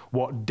contacts,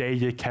 what day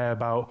you care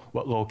about,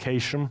 what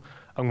location.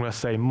 I'm going to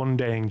say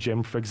Monday in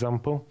gym, for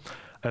example.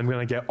 I'm going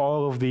to get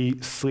all of the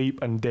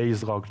sleep and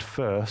days logged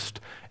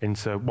first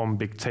into one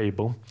big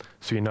table,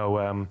 so you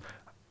know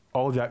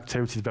all the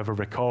activities I've ever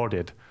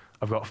recorded.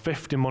 I've got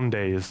 50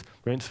 Mondays,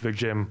 went to the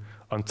gym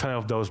on 10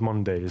 of those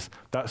Mondays.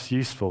 That's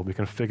useful. We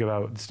can figure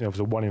out there's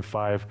a 1 in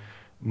 5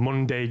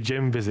 Monday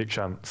gym visit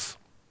chance.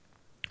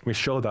 We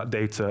show that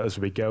data as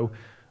we go.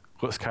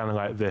 Looks kind of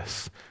like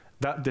this.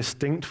 That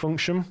distinct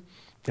function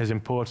is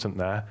important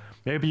there.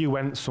 Maybe you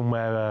went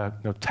somewhere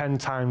 10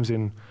 times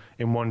in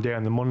in one day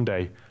on the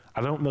Monday.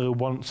 I don't really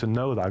want to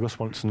know that. I just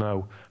want to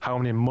know how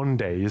many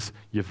Mondays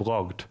you've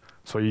logged.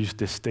 So I use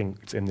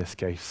distinct in this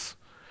case.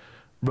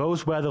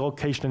 Rows where the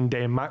location and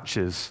day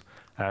matches.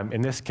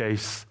 In this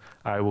case,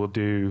 I will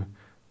do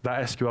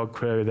that SQL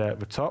query there at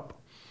the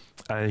top.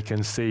 And you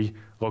can see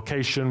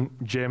location,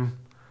 gym,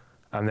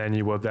 and then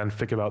you will then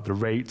figure out the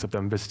rate of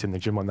them visiting the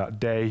gym on that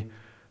day,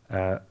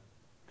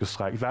 just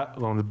like that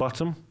along the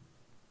bottom.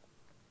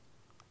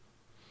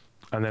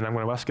 And then I'm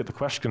going to ask it the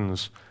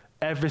questions.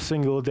 Every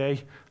single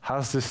day,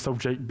 has this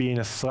subject been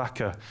a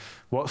slacker?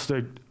 What's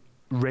the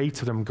rate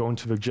of them going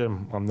to the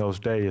gym on those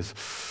days?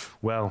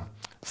 Well,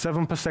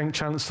 7%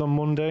 chance on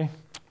Monday,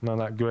 not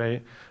that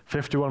great.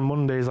 51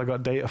 Mondays I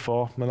got data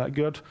for, not that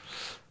good.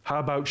 How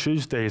about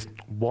Tuesdays?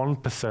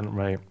 1%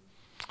 rate.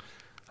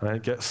 And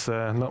it gets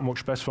not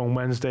much better on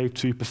Wednesday,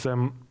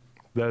 2%.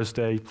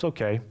 Thursday, it's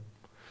okay,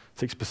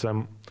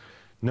 6%.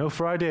 No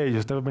Friday,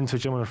 you've never been to the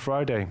gym on a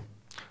Friday.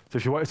 So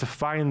if you wanted to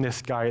find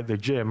this guy at the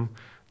gym,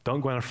 don't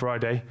go on a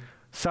Friday.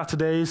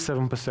 Saturdays,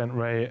 7%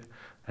 rate.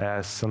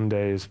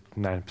 Sundays,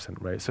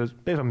 9% rate. So it's a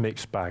bit of a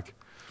mixed bag.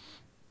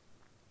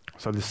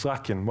 So the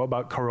slacking, what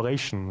about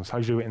correlations? How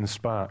do you do it in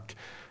Spark?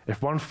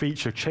 If one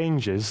feature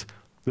changes,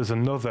 there's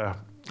another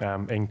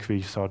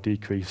increase or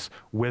decrease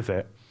with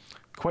it.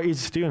 Quite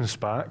easy to do in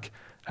Spark.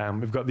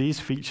 We've got these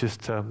features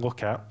to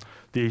look at.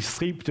 The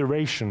sleep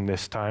duration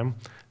this time.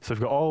 So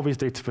we've got all these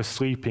data for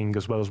sleeping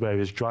as well as where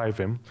he's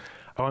driving.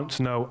 I want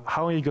to know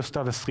how long you just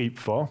had a sleep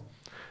for,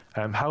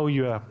 how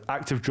you are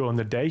active during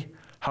the day,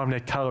 how many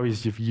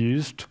calories you've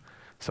used,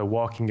 so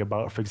walking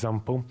about, for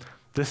example,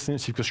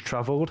 distance you've just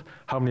traveled,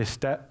 how many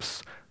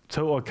steps,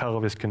 total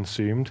calories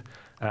consumed,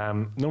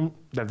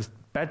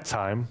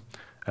 bedtime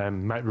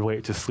might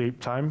relate to sleep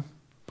time,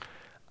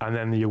 and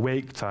then the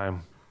awake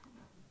time.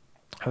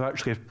 I'll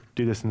actually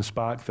do this in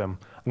Spark then.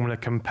 I'm going to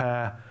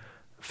compare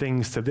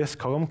things to this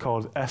column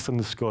called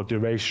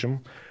s_duration.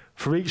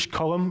 For each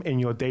column in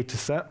your data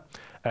set,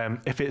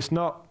 if it's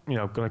not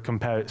going to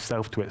compare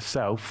itself to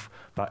itself,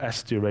 that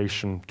s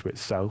duration to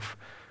itself,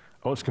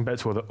 or it's compared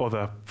to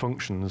other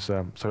functions,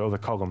 so other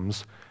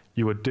columns,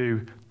 you would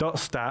do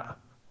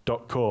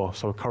 .stat.core,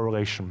 so a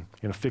correlation.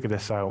 You're going to figure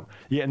this out.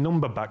 You get a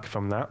number back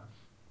from that.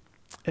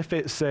 If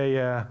it's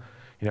a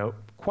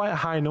quite a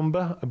high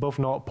number, above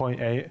 0.8,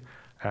 it's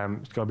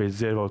going to be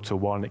 0 to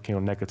 1, it can go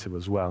negative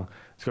as well.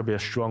 It's going to be a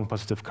strong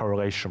positive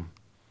correlation.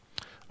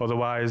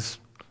 Otherwise,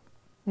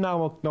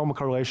 normal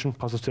correlation,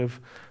 positive.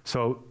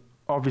 So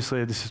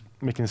obviously this is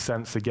making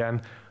sense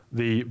again.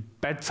 The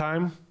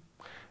bedtime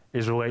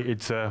is related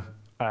to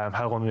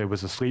how long he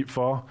was asleep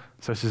for.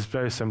 So this is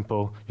very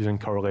simple using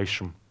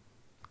correlation.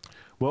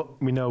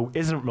 What we know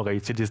isn't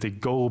related is the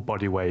goal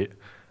body weight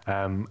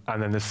and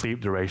then the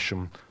sleep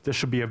duration. This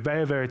should be a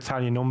very, very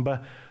tiny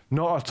number,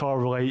 not at all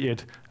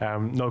related,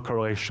 no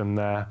correlation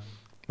there.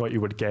 What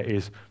you would get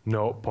is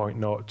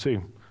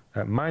 0.02,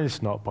 minus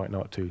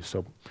 0.02,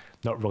 so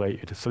not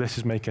related. So this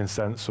is making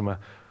sense from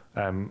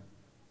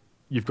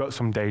you've got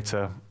some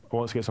data, I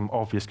want to get some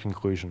obvious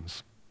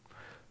conclusions.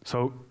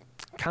 So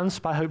can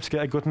Spy hope to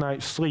get a good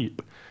night's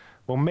sleep?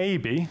 Well,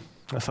 maybe.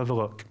 Let's have a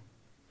look.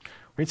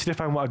 We need to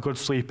define what a good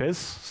sleep is.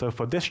 So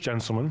for this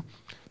gentleman,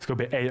 it's going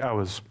to be 8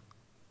 hours.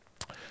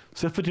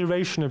 So if the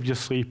duration of your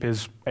sleep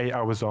is 8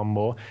 hours or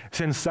more,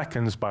 it's in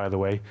seconds, by the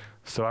way,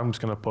 so I'm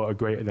just going to put a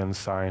greater than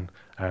sign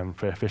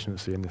for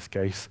efficiency in this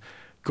case.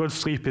 Good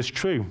sleep is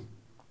true,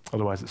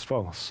 otherwise it's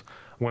false.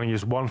 I'm going to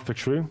use 1 for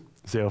true,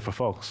 0 for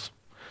false.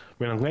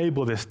 We're going to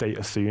label this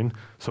data soon,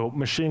 so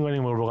machine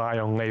learning will rely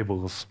on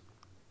labels.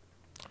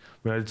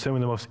 We're going to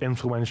determine the most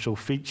influential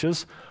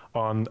features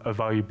on a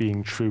value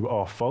being true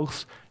or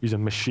false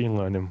using machine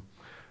learning.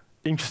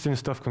 Interesting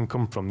stuff can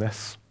come from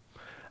this.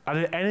 Are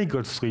there any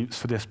good sleeps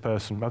for this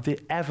person? Have they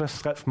ever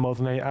slept for more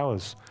than 8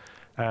 hours?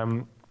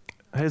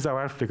 Here's how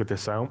I figured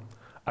this out.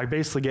 I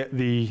basically get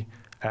the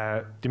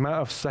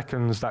amount of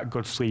seconds that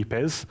good sleep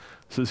is.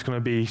 So it's going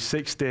to be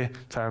 60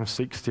 times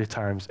 60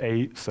 times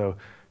 8. So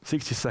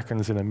 60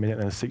 seconds in a minute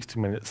and 60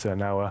 minutes in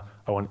an hour.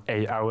 I want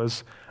 8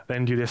 hours.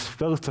 Then do this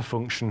filter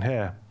function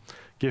here.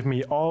 Give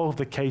me all of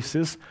the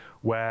cases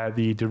where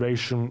the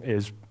duration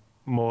is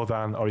more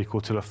than or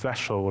equal to the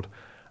threshold.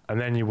 And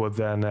then you would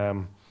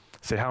then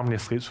say how many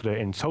sleeps were there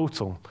in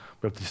total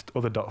with this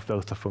other dot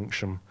filter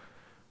function.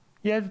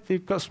 Yeah,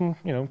 they've got some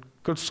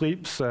good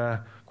sleeps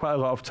quite a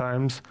lot of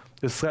times.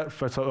 They slept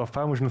for a total of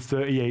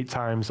 538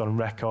 times on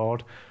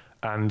record,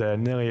 and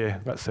nearly,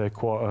 let's say, a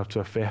quarter to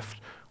a fifth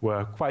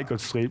were quite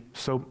good sleep.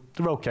 So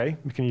they're okay,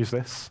 we can use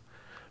this.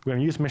 We're going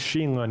to use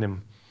machine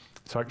learning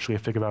to actually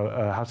figure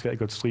out how to get a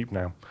good sleep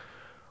now.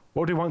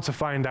 What do we want to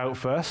find out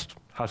first?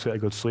 How to get a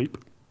good sleep.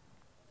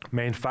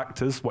 Main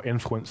factors, what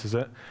influences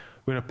it.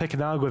 We're going to pick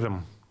an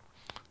algorithm.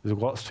 There's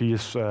lots to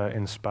use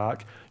in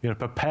Spark. You're going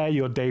to prepare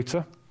your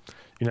data.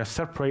 You're going to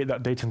separate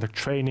that data into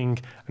training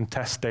and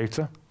test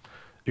data.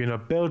 You're going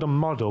to build a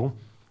model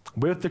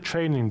with the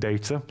training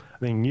data, and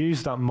then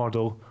use that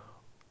model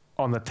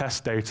on the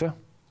test data.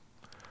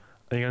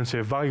 And you're going to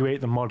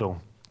evaluate the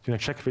model. You're going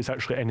to check if it's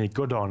actually any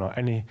good or not,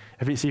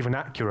 if it's even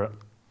accurate.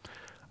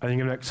 and you're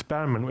going to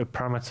experiment with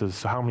parameters,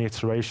 so how many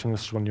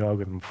iterations to run your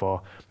algorithm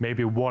for.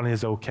 Maybe 1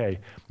 is okay.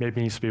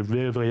 Maybe it needs to be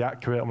really, really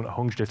accurate on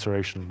 100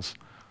 iterations.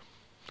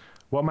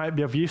 What might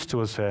be of use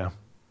to us here?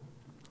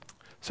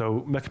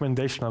 So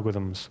recommendation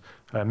algorithms.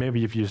 Maybe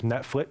you've used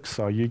Netflix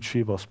or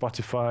YouTube or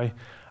Spotify,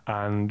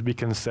 and we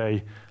can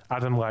say,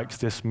 Adam likes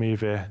this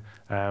movie.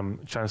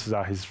 Chances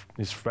are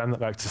his friend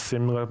that likes a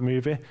similar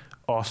movie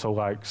also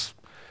likes.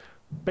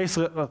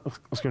 Basically,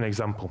 let's give an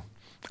example.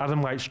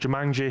 Adam likes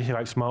Jumanji, he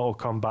likes Mortal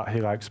Kombat,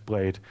 he likes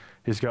Blade.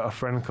 He's got a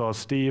friend called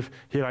Steve,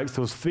 he likes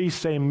those 3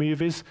 same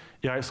movies.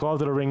 He likes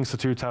Lord of the Rings, The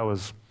Two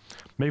Towers.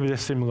 Maybe they're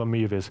similar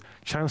movies.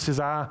 Chances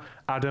are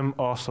Adam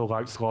also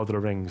likes Lord of the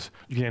Rings.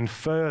 You can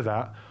infer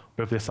that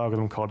with this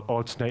algorithm called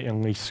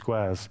alternating least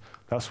squares.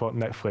 That's what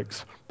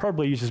Netflix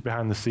probably uses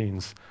behind the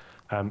scenes.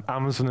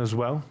 Amazon as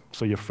well,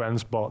 so your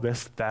friends bought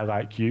this, they're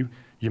like you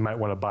might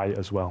want to buy it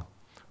as well.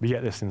 We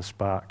get this in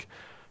Spark.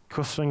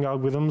 Clustering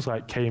algorithms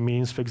like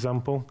k-means, for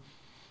example,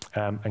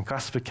 and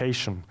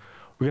classification.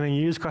 We're going to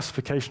use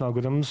classification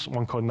algorithms,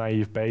 one called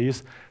naive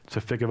Bayes, to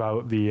figure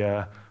out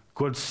the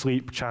good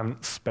sleep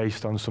chance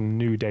based on some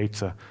new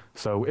data.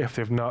 So if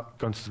they've not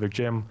gone to the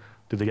gym,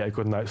 did they get a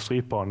good night's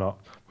sleep or not?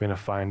 We're going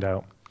to find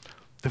out.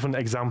 Different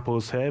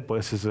examples here, but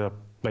this is a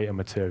later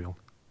material.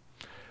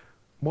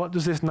 What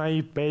does this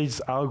naive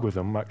Bayes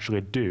algorithm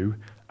actually do,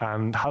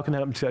 and how can it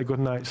help you get a good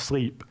night's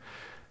sleep?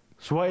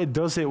 So what it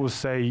does, it will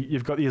say,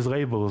 you've got these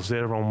labels,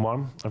 0 and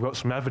 1. I've got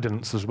some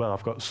evidence as well.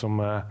 I've got some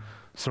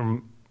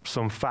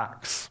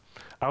facts.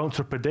 I want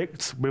to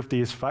predict with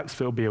these facts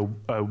if it'll be a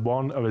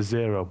 1 or a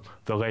 0,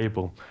 the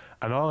label.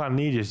 And all I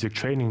need is your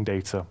training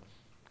data.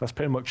 That's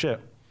pretty much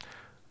it.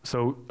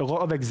 So a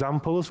lot of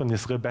examples in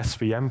this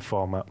libsvm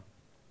format.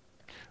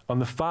 On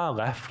the far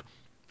left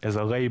is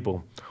a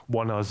label,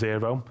 1 or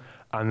 0,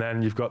 and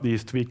then you've got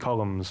these 3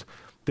 columns.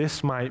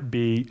 This might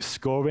be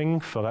scoring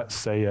for, let's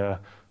say,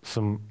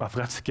 some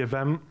athletic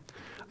event.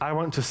 I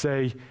want to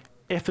say,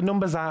 if the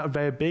numbers aren't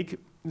very big,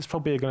 it's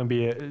probably going to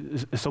be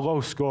it's a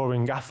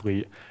low-scoring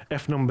athlete.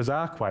 If numbers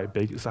are quite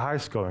big, it's a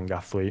high-scoring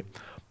athlete.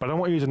 But I don't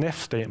want to use an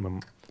if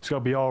statement. It's got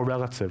to be all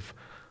relative.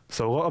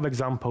 So a lot of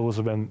examples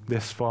are in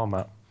this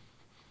format.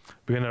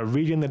 We're going to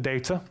read in the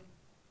data.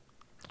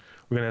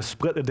 We're going to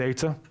split the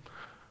data.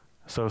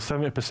 So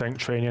 70%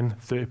 training,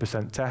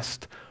 30%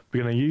 test.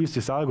 We're going to use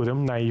this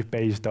algorithm,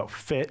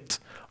 naivebayes.fit,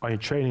 on your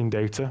training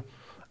data,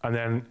 and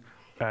then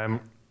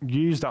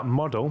use that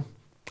model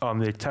on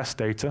the test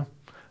data,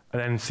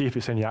 and then see if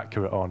it's any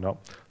accurate or not.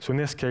 So in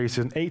this case,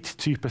 there's an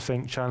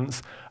 82%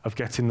 chance of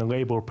getting the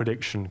label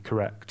prediction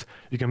correct.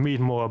 You can read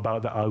more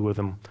about that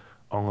algorithm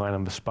online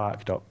on the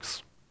Spark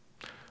docs.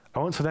 I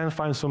want to then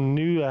find some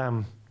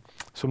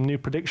new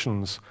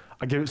predictions.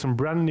 I give it some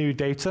brand new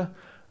data,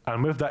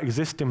 and with that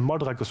existing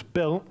model I just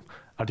built,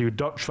 I do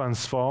dot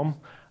transform,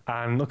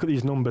 and look at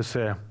these numbers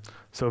here.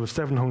 So the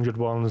 700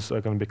 ones are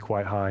going to be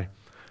quite high.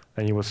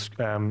 And you will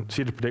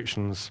see the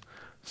predictions.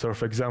 So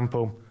for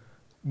example,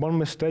 one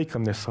mistake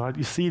on this side,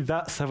 you see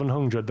that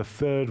 700, the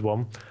third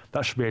one,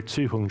 that should be a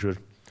 200.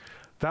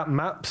 That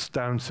maps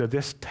down to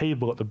this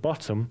table at the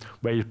bottom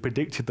where you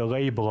predicted the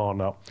label or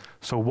not.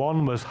 So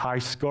 1 was high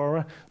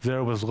scorer,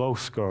 0 was low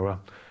scorer.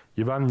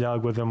 You ran the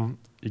algorithm,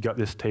 you got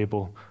this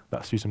table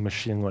that's using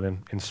machine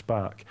learning in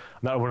Spark.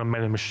 And that will run on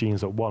many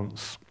machines at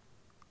once.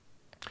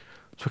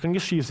 So we can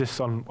just use this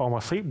on all my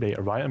sleep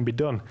data, right, and be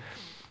done.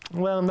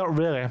 Well, not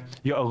really.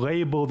 You got to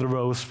label the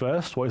rows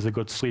first, what is a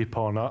good sleep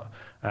or not.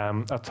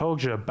 I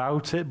told you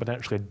about it, but I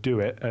didn't actually do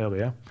it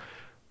earlier.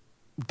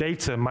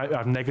 Data might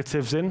have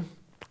negatives in,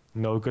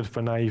 no good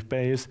for naive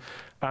Bayes.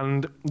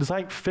 And there's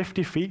like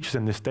 50 features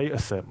in this data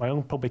set. I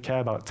only probably care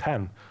about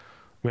 10.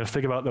 We're going to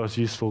figure out those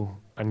useful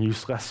and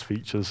useless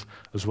features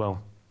as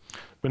well.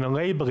 We're going to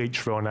label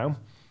each row now.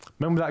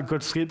 Remember that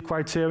good sleep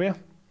criteria?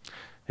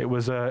 It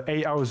was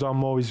 8 hours or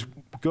more is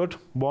good,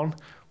 1,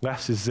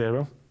 less is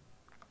 0.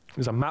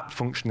 There's a map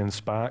function in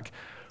Spark,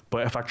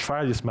 but if I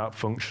try this map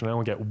function, I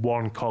only get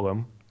 1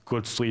 column,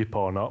 good sleep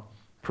or not,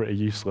 pretty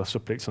useless for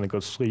predicting a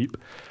good sleep.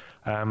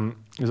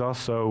 There's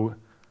also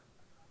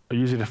a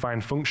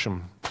user-defined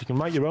function. You can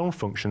write your own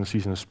functions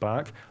using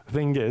Spark. The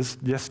thing is,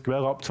 the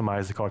SQL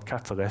optimizer called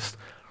Catalyst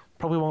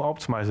probably won't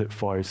optimize it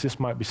for you, so this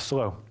might be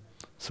slow.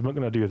 So we're not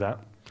going to do that.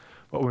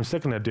 What we're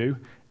instead going to do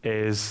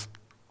is,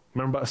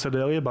 remember what I said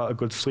earlier about a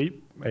good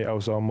sleep, 8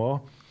 hours or more?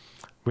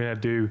 We're going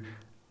to do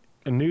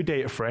a new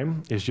data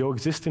frame is your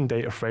existing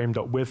data frame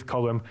 .with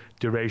column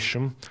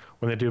duration.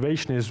 When the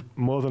duration is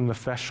more than the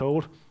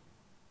threshold,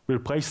 we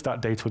replace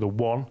that data with a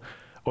 1,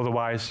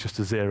 otherwise just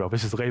a 0.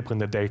 This is labeling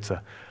the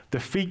data. The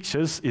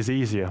features is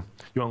easier.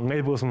 You want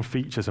labels and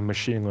features in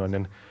machine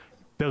learning.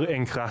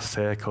 Built-in class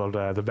here called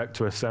the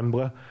vector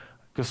assembler.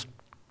 Just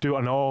do it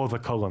on all the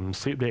columns,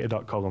 sleep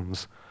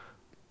data.columns.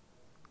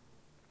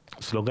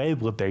 So the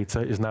label of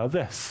data is now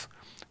this.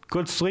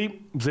 Good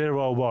sleep, 0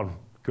 or 1.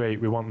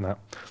 Great, we want that.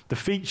 The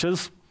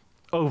features,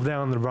 over there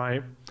on the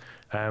right,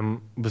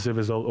 was the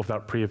result of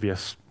that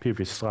previous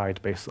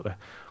slide, basically.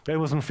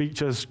 Labels and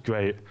features,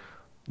 great.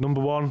 Number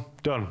 1,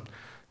 done.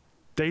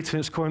 Data in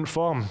its current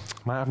form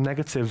might have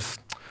negatives.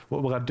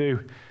 What will I do?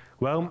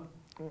 Well,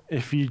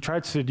 if you try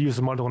to use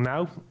the model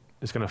now,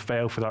 it's going to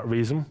fail for that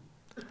reason.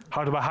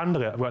 How do I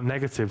handle it? I've got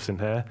negatives in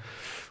here.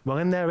 Well,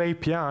 in their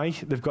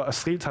API, they've got a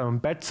sleep time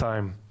and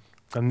bedtime,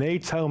 and they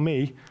tell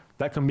me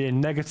that can be a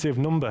negative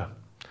number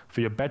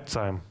for your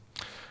bedtime,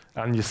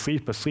 and your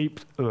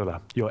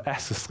your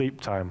S is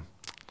sleep time.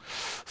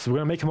 So we're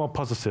going to make them all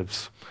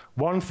positives.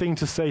 One thing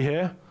to say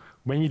here,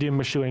 when you're doing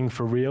machine learning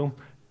for real,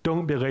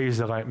 don't be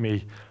lazy like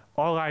me.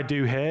 All I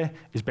do here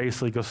is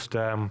basically just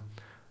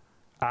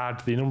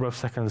add the number of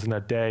seconds in a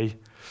day.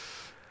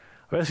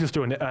 Let's just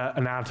do an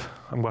add.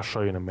 I'm going to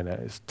show you in a minute.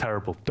 It's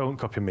terrible. Don't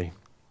copy me.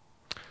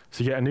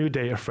 So you get a new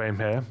data frame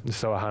here. This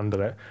is how I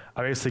handle it.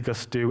 I basically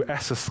just do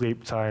S of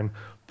sleep time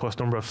plus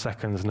number of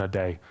seconds in a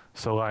day.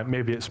 So like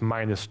maybe it's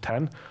minus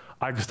 10.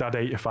 I just add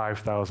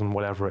 85,000,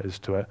 whatever it is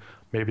to it.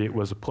 Maybe it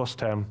was a plus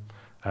 10.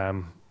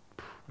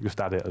 Just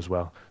add it as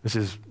well. This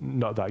is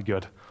not that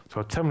good.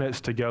 So 10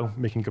 minutes to go,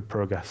 making good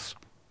progress.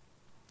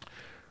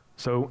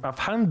 So I've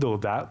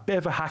handled that, bit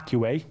of a hacky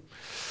way.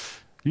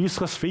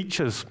 Useless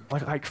features,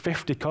 like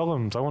 50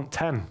 columns, I want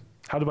 10.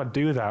 How do I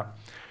do that?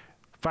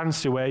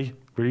 Fancy way,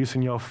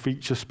 reducing your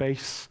feature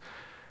space.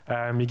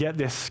 You get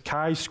this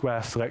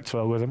chi-square selector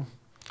algorithm,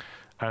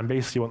 and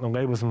basically you want the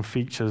labels and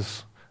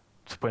features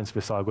to put into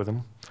this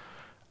algorithm.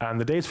 And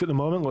the data at the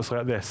moment looks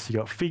like this. You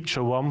got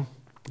feature 1,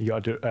 you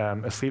got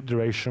a sleep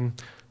duration,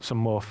 some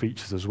more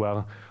features as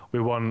well.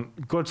 We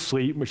want good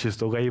sleep, which is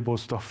the label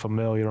stuff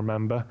familiar,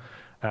 remember?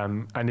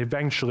 And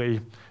eventually,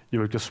 you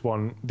would just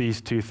want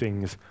these two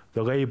things,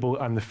 the label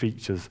and the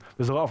features.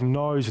 There's a lot of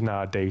noise in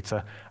our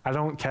data. I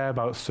don't care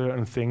about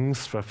certain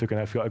things for figuring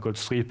out if you've got a good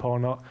sleep or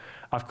not.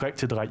 I've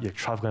collected like your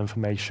travel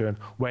information,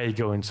 where you're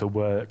going to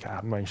work.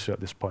 I'm not sure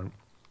at this point.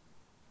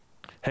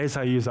 Here's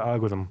how you use the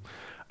algorithm.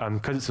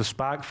 Because it's a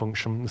Spark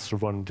function, this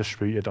is run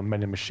distributed on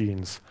many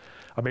machines.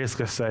 I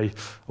basically say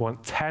I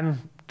want 10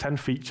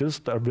 features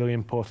that are really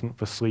important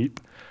for sleep.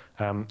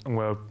 I'm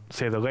going to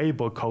say the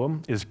label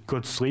column is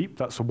good sleep.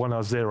 That's a 1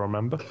 or 0,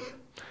 remember?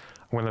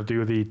 I'm going to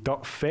do the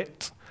dot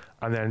fit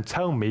and then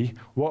tell me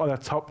what are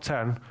the top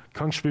 10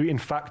 contributing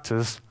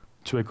factors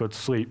to a good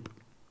sleep.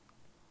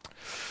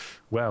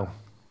 Well,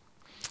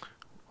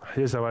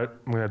 here's how I'm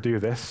going to do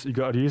this. You've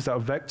got to use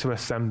that vector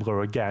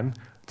assembler again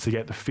to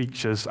get the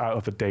features out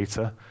of the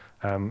data.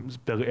 It's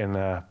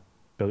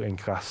built-in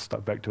class,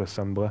 that vector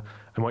assembler.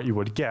 And what you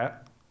would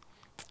get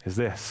is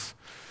this.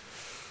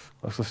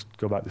 Let's just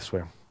go back this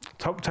way.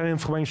 Top 10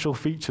 influential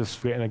features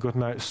for getting a good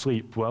night's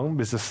sleep. Well,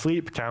 there's a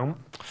sleep count,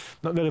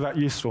 not really that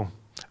useful.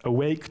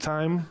 Awake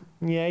time,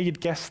 yeah,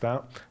 you'd guess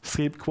that.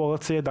 Sleep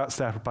quality, that's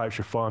their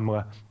proprietary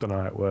formula, don't know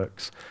how it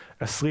works.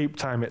 A sleep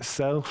time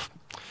itself,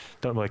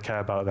 don't really care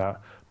about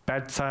that.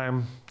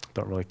 Bedtime,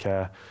 don't really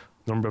care.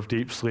 Number of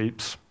deep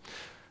sleeps.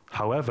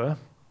 However,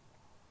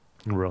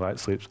 number of light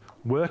sleeps.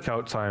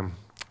 Workout time,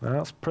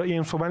 that's pretty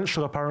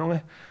influential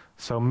apparently.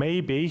 So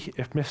maybe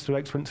if Mr.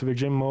 X went to the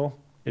gym more,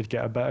 he'd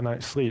get a better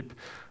night's sleep.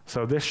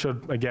 So this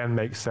should, again,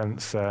 make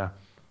sense.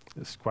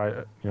 It's quite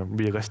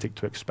realistic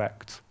to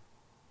expect.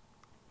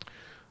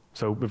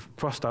 So we've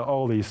crossed out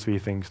all these three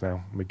things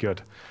now. We're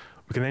good.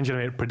 We can then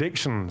generate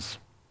predictions.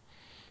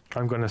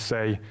 I'm going to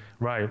say,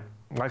 right,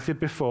 like I did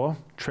before,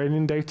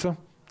 training data,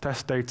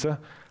 test data,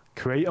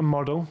 create a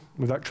model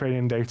with that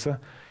training data,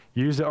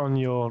 use it on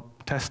your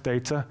test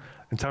data,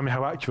 and tell me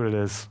how accurate it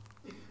is.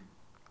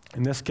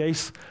 In this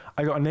case,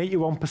 I got an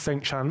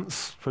 81%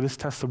 chance for this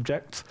test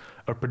subject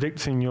of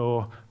predicting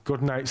your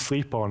good night's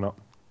sleep or not.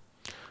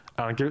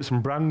 And I give it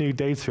some brand new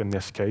data in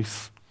this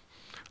case.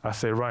 I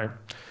say, right,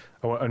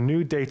 I want a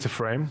new data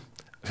frame.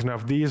 It's going to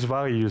have these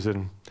values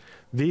in.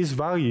 These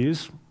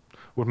values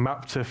would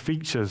map to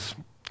features.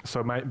 So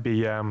it might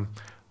be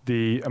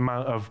the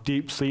amount of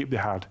deep sleep they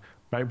had,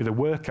 might be the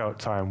workout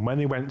time, when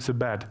they went to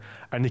bed.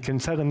 And you can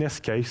tell in this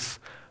case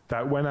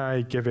that when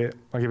I give it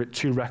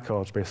two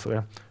records, basically.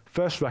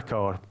 First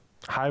record,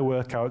 high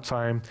workout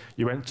time,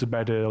 you went to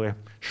bed early,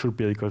 should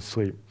be a good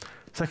sleep.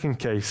 Second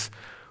case,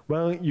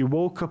 well, you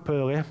woke up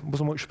early,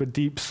 wasn't much of a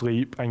deep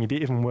sleep, and you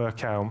didn't even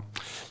work out.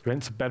 You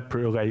went to bed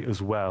pretty late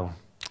as well.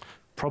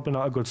 Probably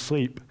not a good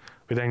sleep.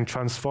 We then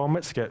transform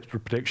it to get the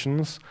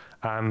predictions,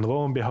 and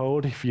lo and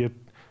behold, if you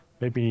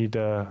maybe need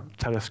a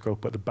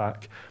telescope at the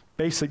back,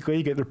 basically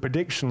you get the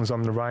predictions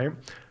on the right,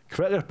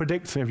 correctly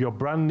predicting if your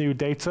brand new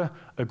data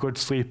a good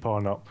sleep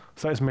or not.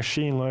 So that's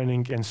machine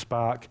learning in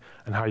Spark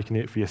and how you can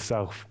do it for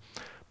yourself.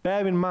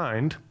 Bear in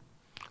mind,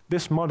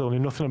 this model knew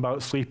nothing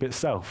about sleep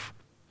itself.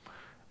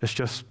 It's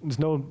just, there's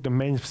no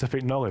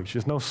domain-specific knowledge.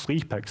 There's no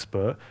sleep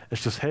expert.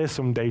 It's just, here's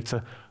some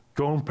data,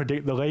 go and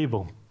predict the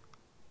label.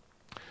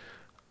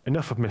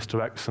 Enough of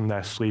Mr. X and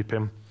their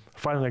sleeping.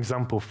 Final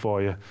example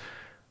for you.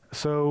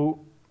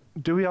 So,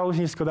 do we always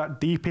need to go that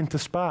deep into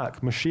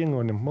Spark, machine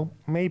learning? Well,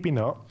 maybe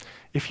not.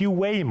 If you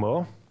weigh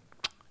more,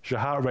 is your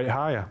heart rate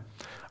higher?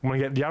 I'm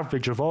going to get the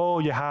average of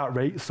all your heart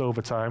rates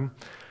over time.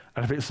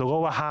 And if it's a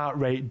lower heart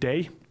rate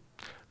day,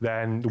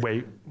 then the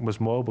weight was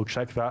more, we'll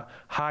check that.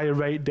 Higher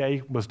rate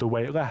day was the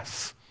weight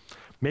less.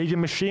 Maybe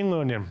machine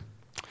learning.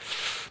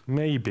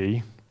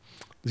 Maybe.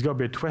 There's got to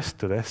be a twist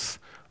to this.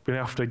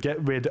 going to have to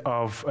get rid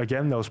of,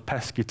 again, those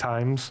pesky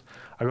times.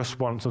 I just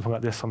want something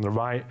like this on the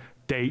right,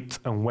 date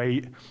and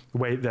weight. The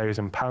weight there is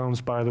in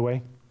pounds, by the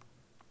way.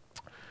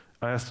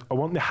 I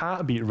want the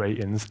heartbeat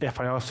ratings if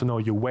I also know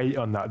your weight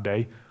on that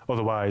day.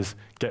 Otherwise,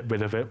 get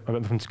rid of it. I've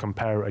got nothing to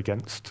compare it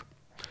against.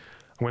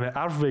 I'm going to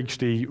average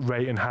the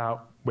rate and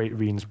heart rate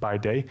readings by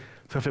day.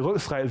 So if it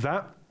looks like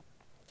that,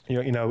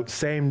 you know,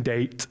 same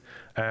date,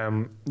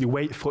 your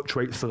weight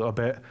fluctuates a little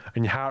bit,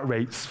 and your heart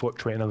rate's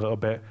fluctuating a little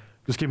bit,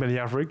 just give me the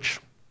average.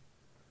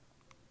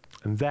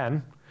 And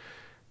then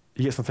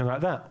you get something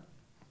like that.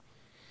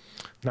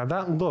 Now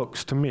that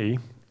looks to me,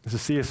 there's a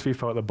CSV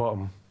file at the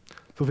bottom,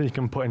 something you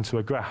can put into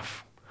a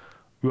graph.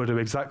 We will do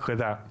exactly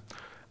that.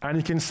 And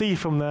you can see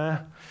from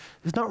there,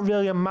 there's not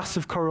really a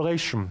massive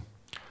correlation.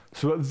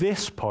 So at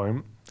this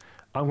point,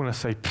 I'm going to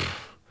say,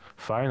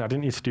 fine, I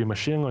didn't need to do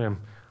machine learning.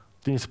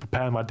 I didn't need to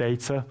prepare my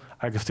data.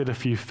 I just did a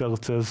few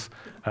filters,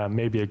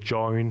 maybe a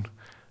join.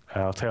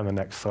 I'll tell you on the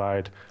next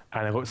slide.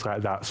 And it looks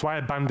like that. So I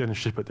abandoned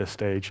ship at this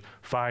stage.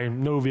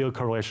 Fine, no real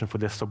correlation for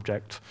this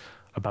subject.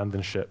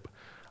 Abandon ship.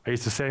 I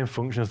use the same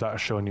functions that are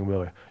shown in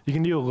Willy. You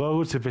can do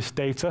loads of this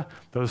data.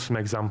 Those are some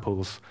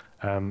examples.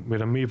 We're going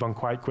to move on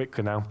quite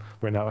quickly now.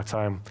 We're running out of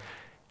time.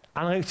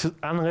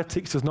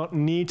 Analytics does not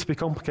need to be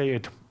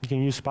complicated. You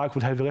can use Spark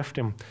with heavy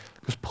lifting.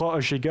 Just plot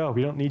as you go.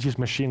 We don't need to use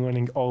machine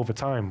learning all the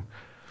time.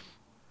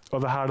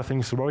 Other harder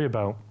things to worry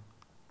about.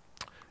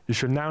 You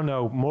should now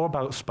know more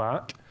about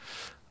Spark,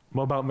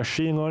 more about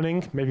machine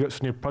learning, maybe got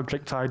some new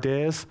project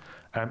ideas.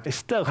 It's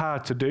still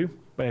hard to do,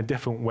 but in a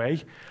different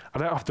way. I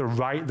don't have to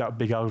write that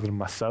big algorithm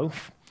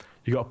myself.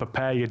 You've got to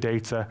prepare your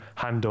data,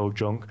 handle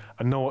junk,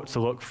 and know what to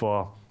look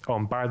for. Oh,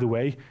 and by the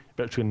way,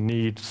 you actually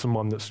need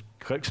someone that's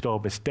collected all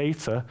this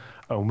data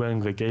and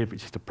willingly gave it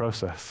to the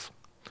process.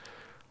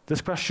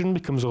 This question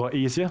becomes a lot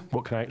easier.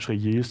 What can I actually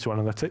use to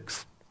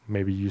analytics?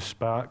 Maybe use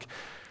Spark.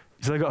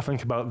 You still got to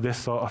think about this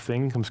sort of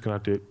thing. I'm just going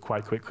to do it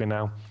quite quickly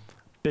now.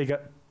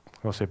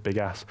 I'll say big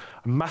ass.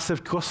 A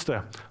massive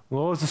cluster.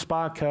 Loads of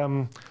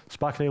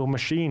Spark-enabled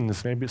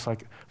machines. Maybe it's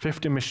like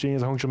 50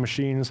 machines, 100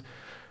 machines.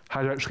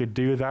 How do you actually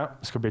do that?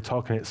 It's going to be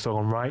talking its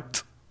own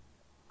right.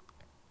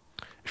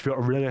 If you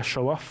want to really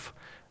show off,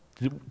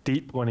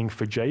 deep learning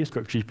for J, it's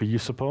got GPU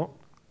support.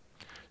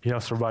 You can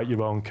also write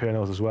your own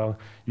kernels as well.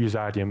 Use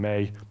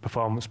IDMA,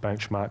 performance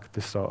benchmark,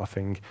 this sort of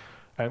thing.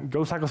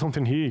 Go tackle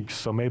something huge.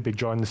 So maybe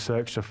join the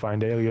search to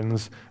find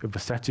aliens with the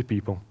SETI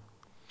people.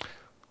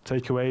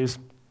 Takeaways.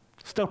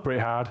 Still pretty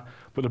hard,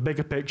 but the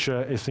bigger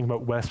picture is thinking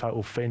about where Spark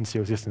will fit into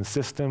your existing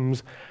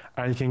systems,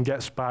 and you can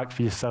get Spark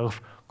for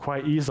yourself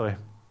quite easily.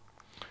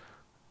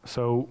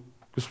 So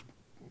just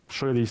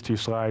show you these two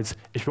slides.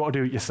 If you want to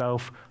do it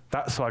yourself,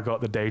 that's how I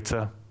got the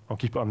data. I'll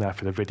keep it on there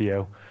for the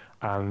video.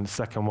 And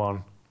second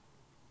one,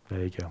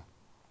 there you go.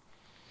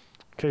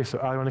 Okay, so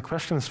are there any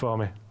questions for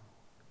me?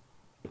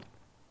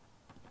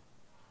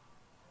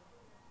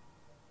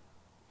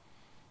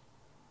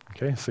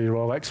 Okay, so you're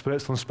all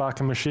experts on Spark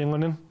and machine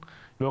learning.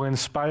 You're all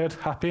inspired,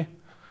 happy?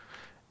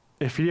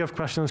 If you have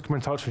questions, come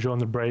and talk to me during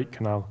the break,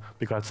 and I'll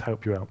be glad to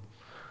help you out.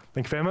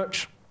 Thank you very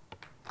much.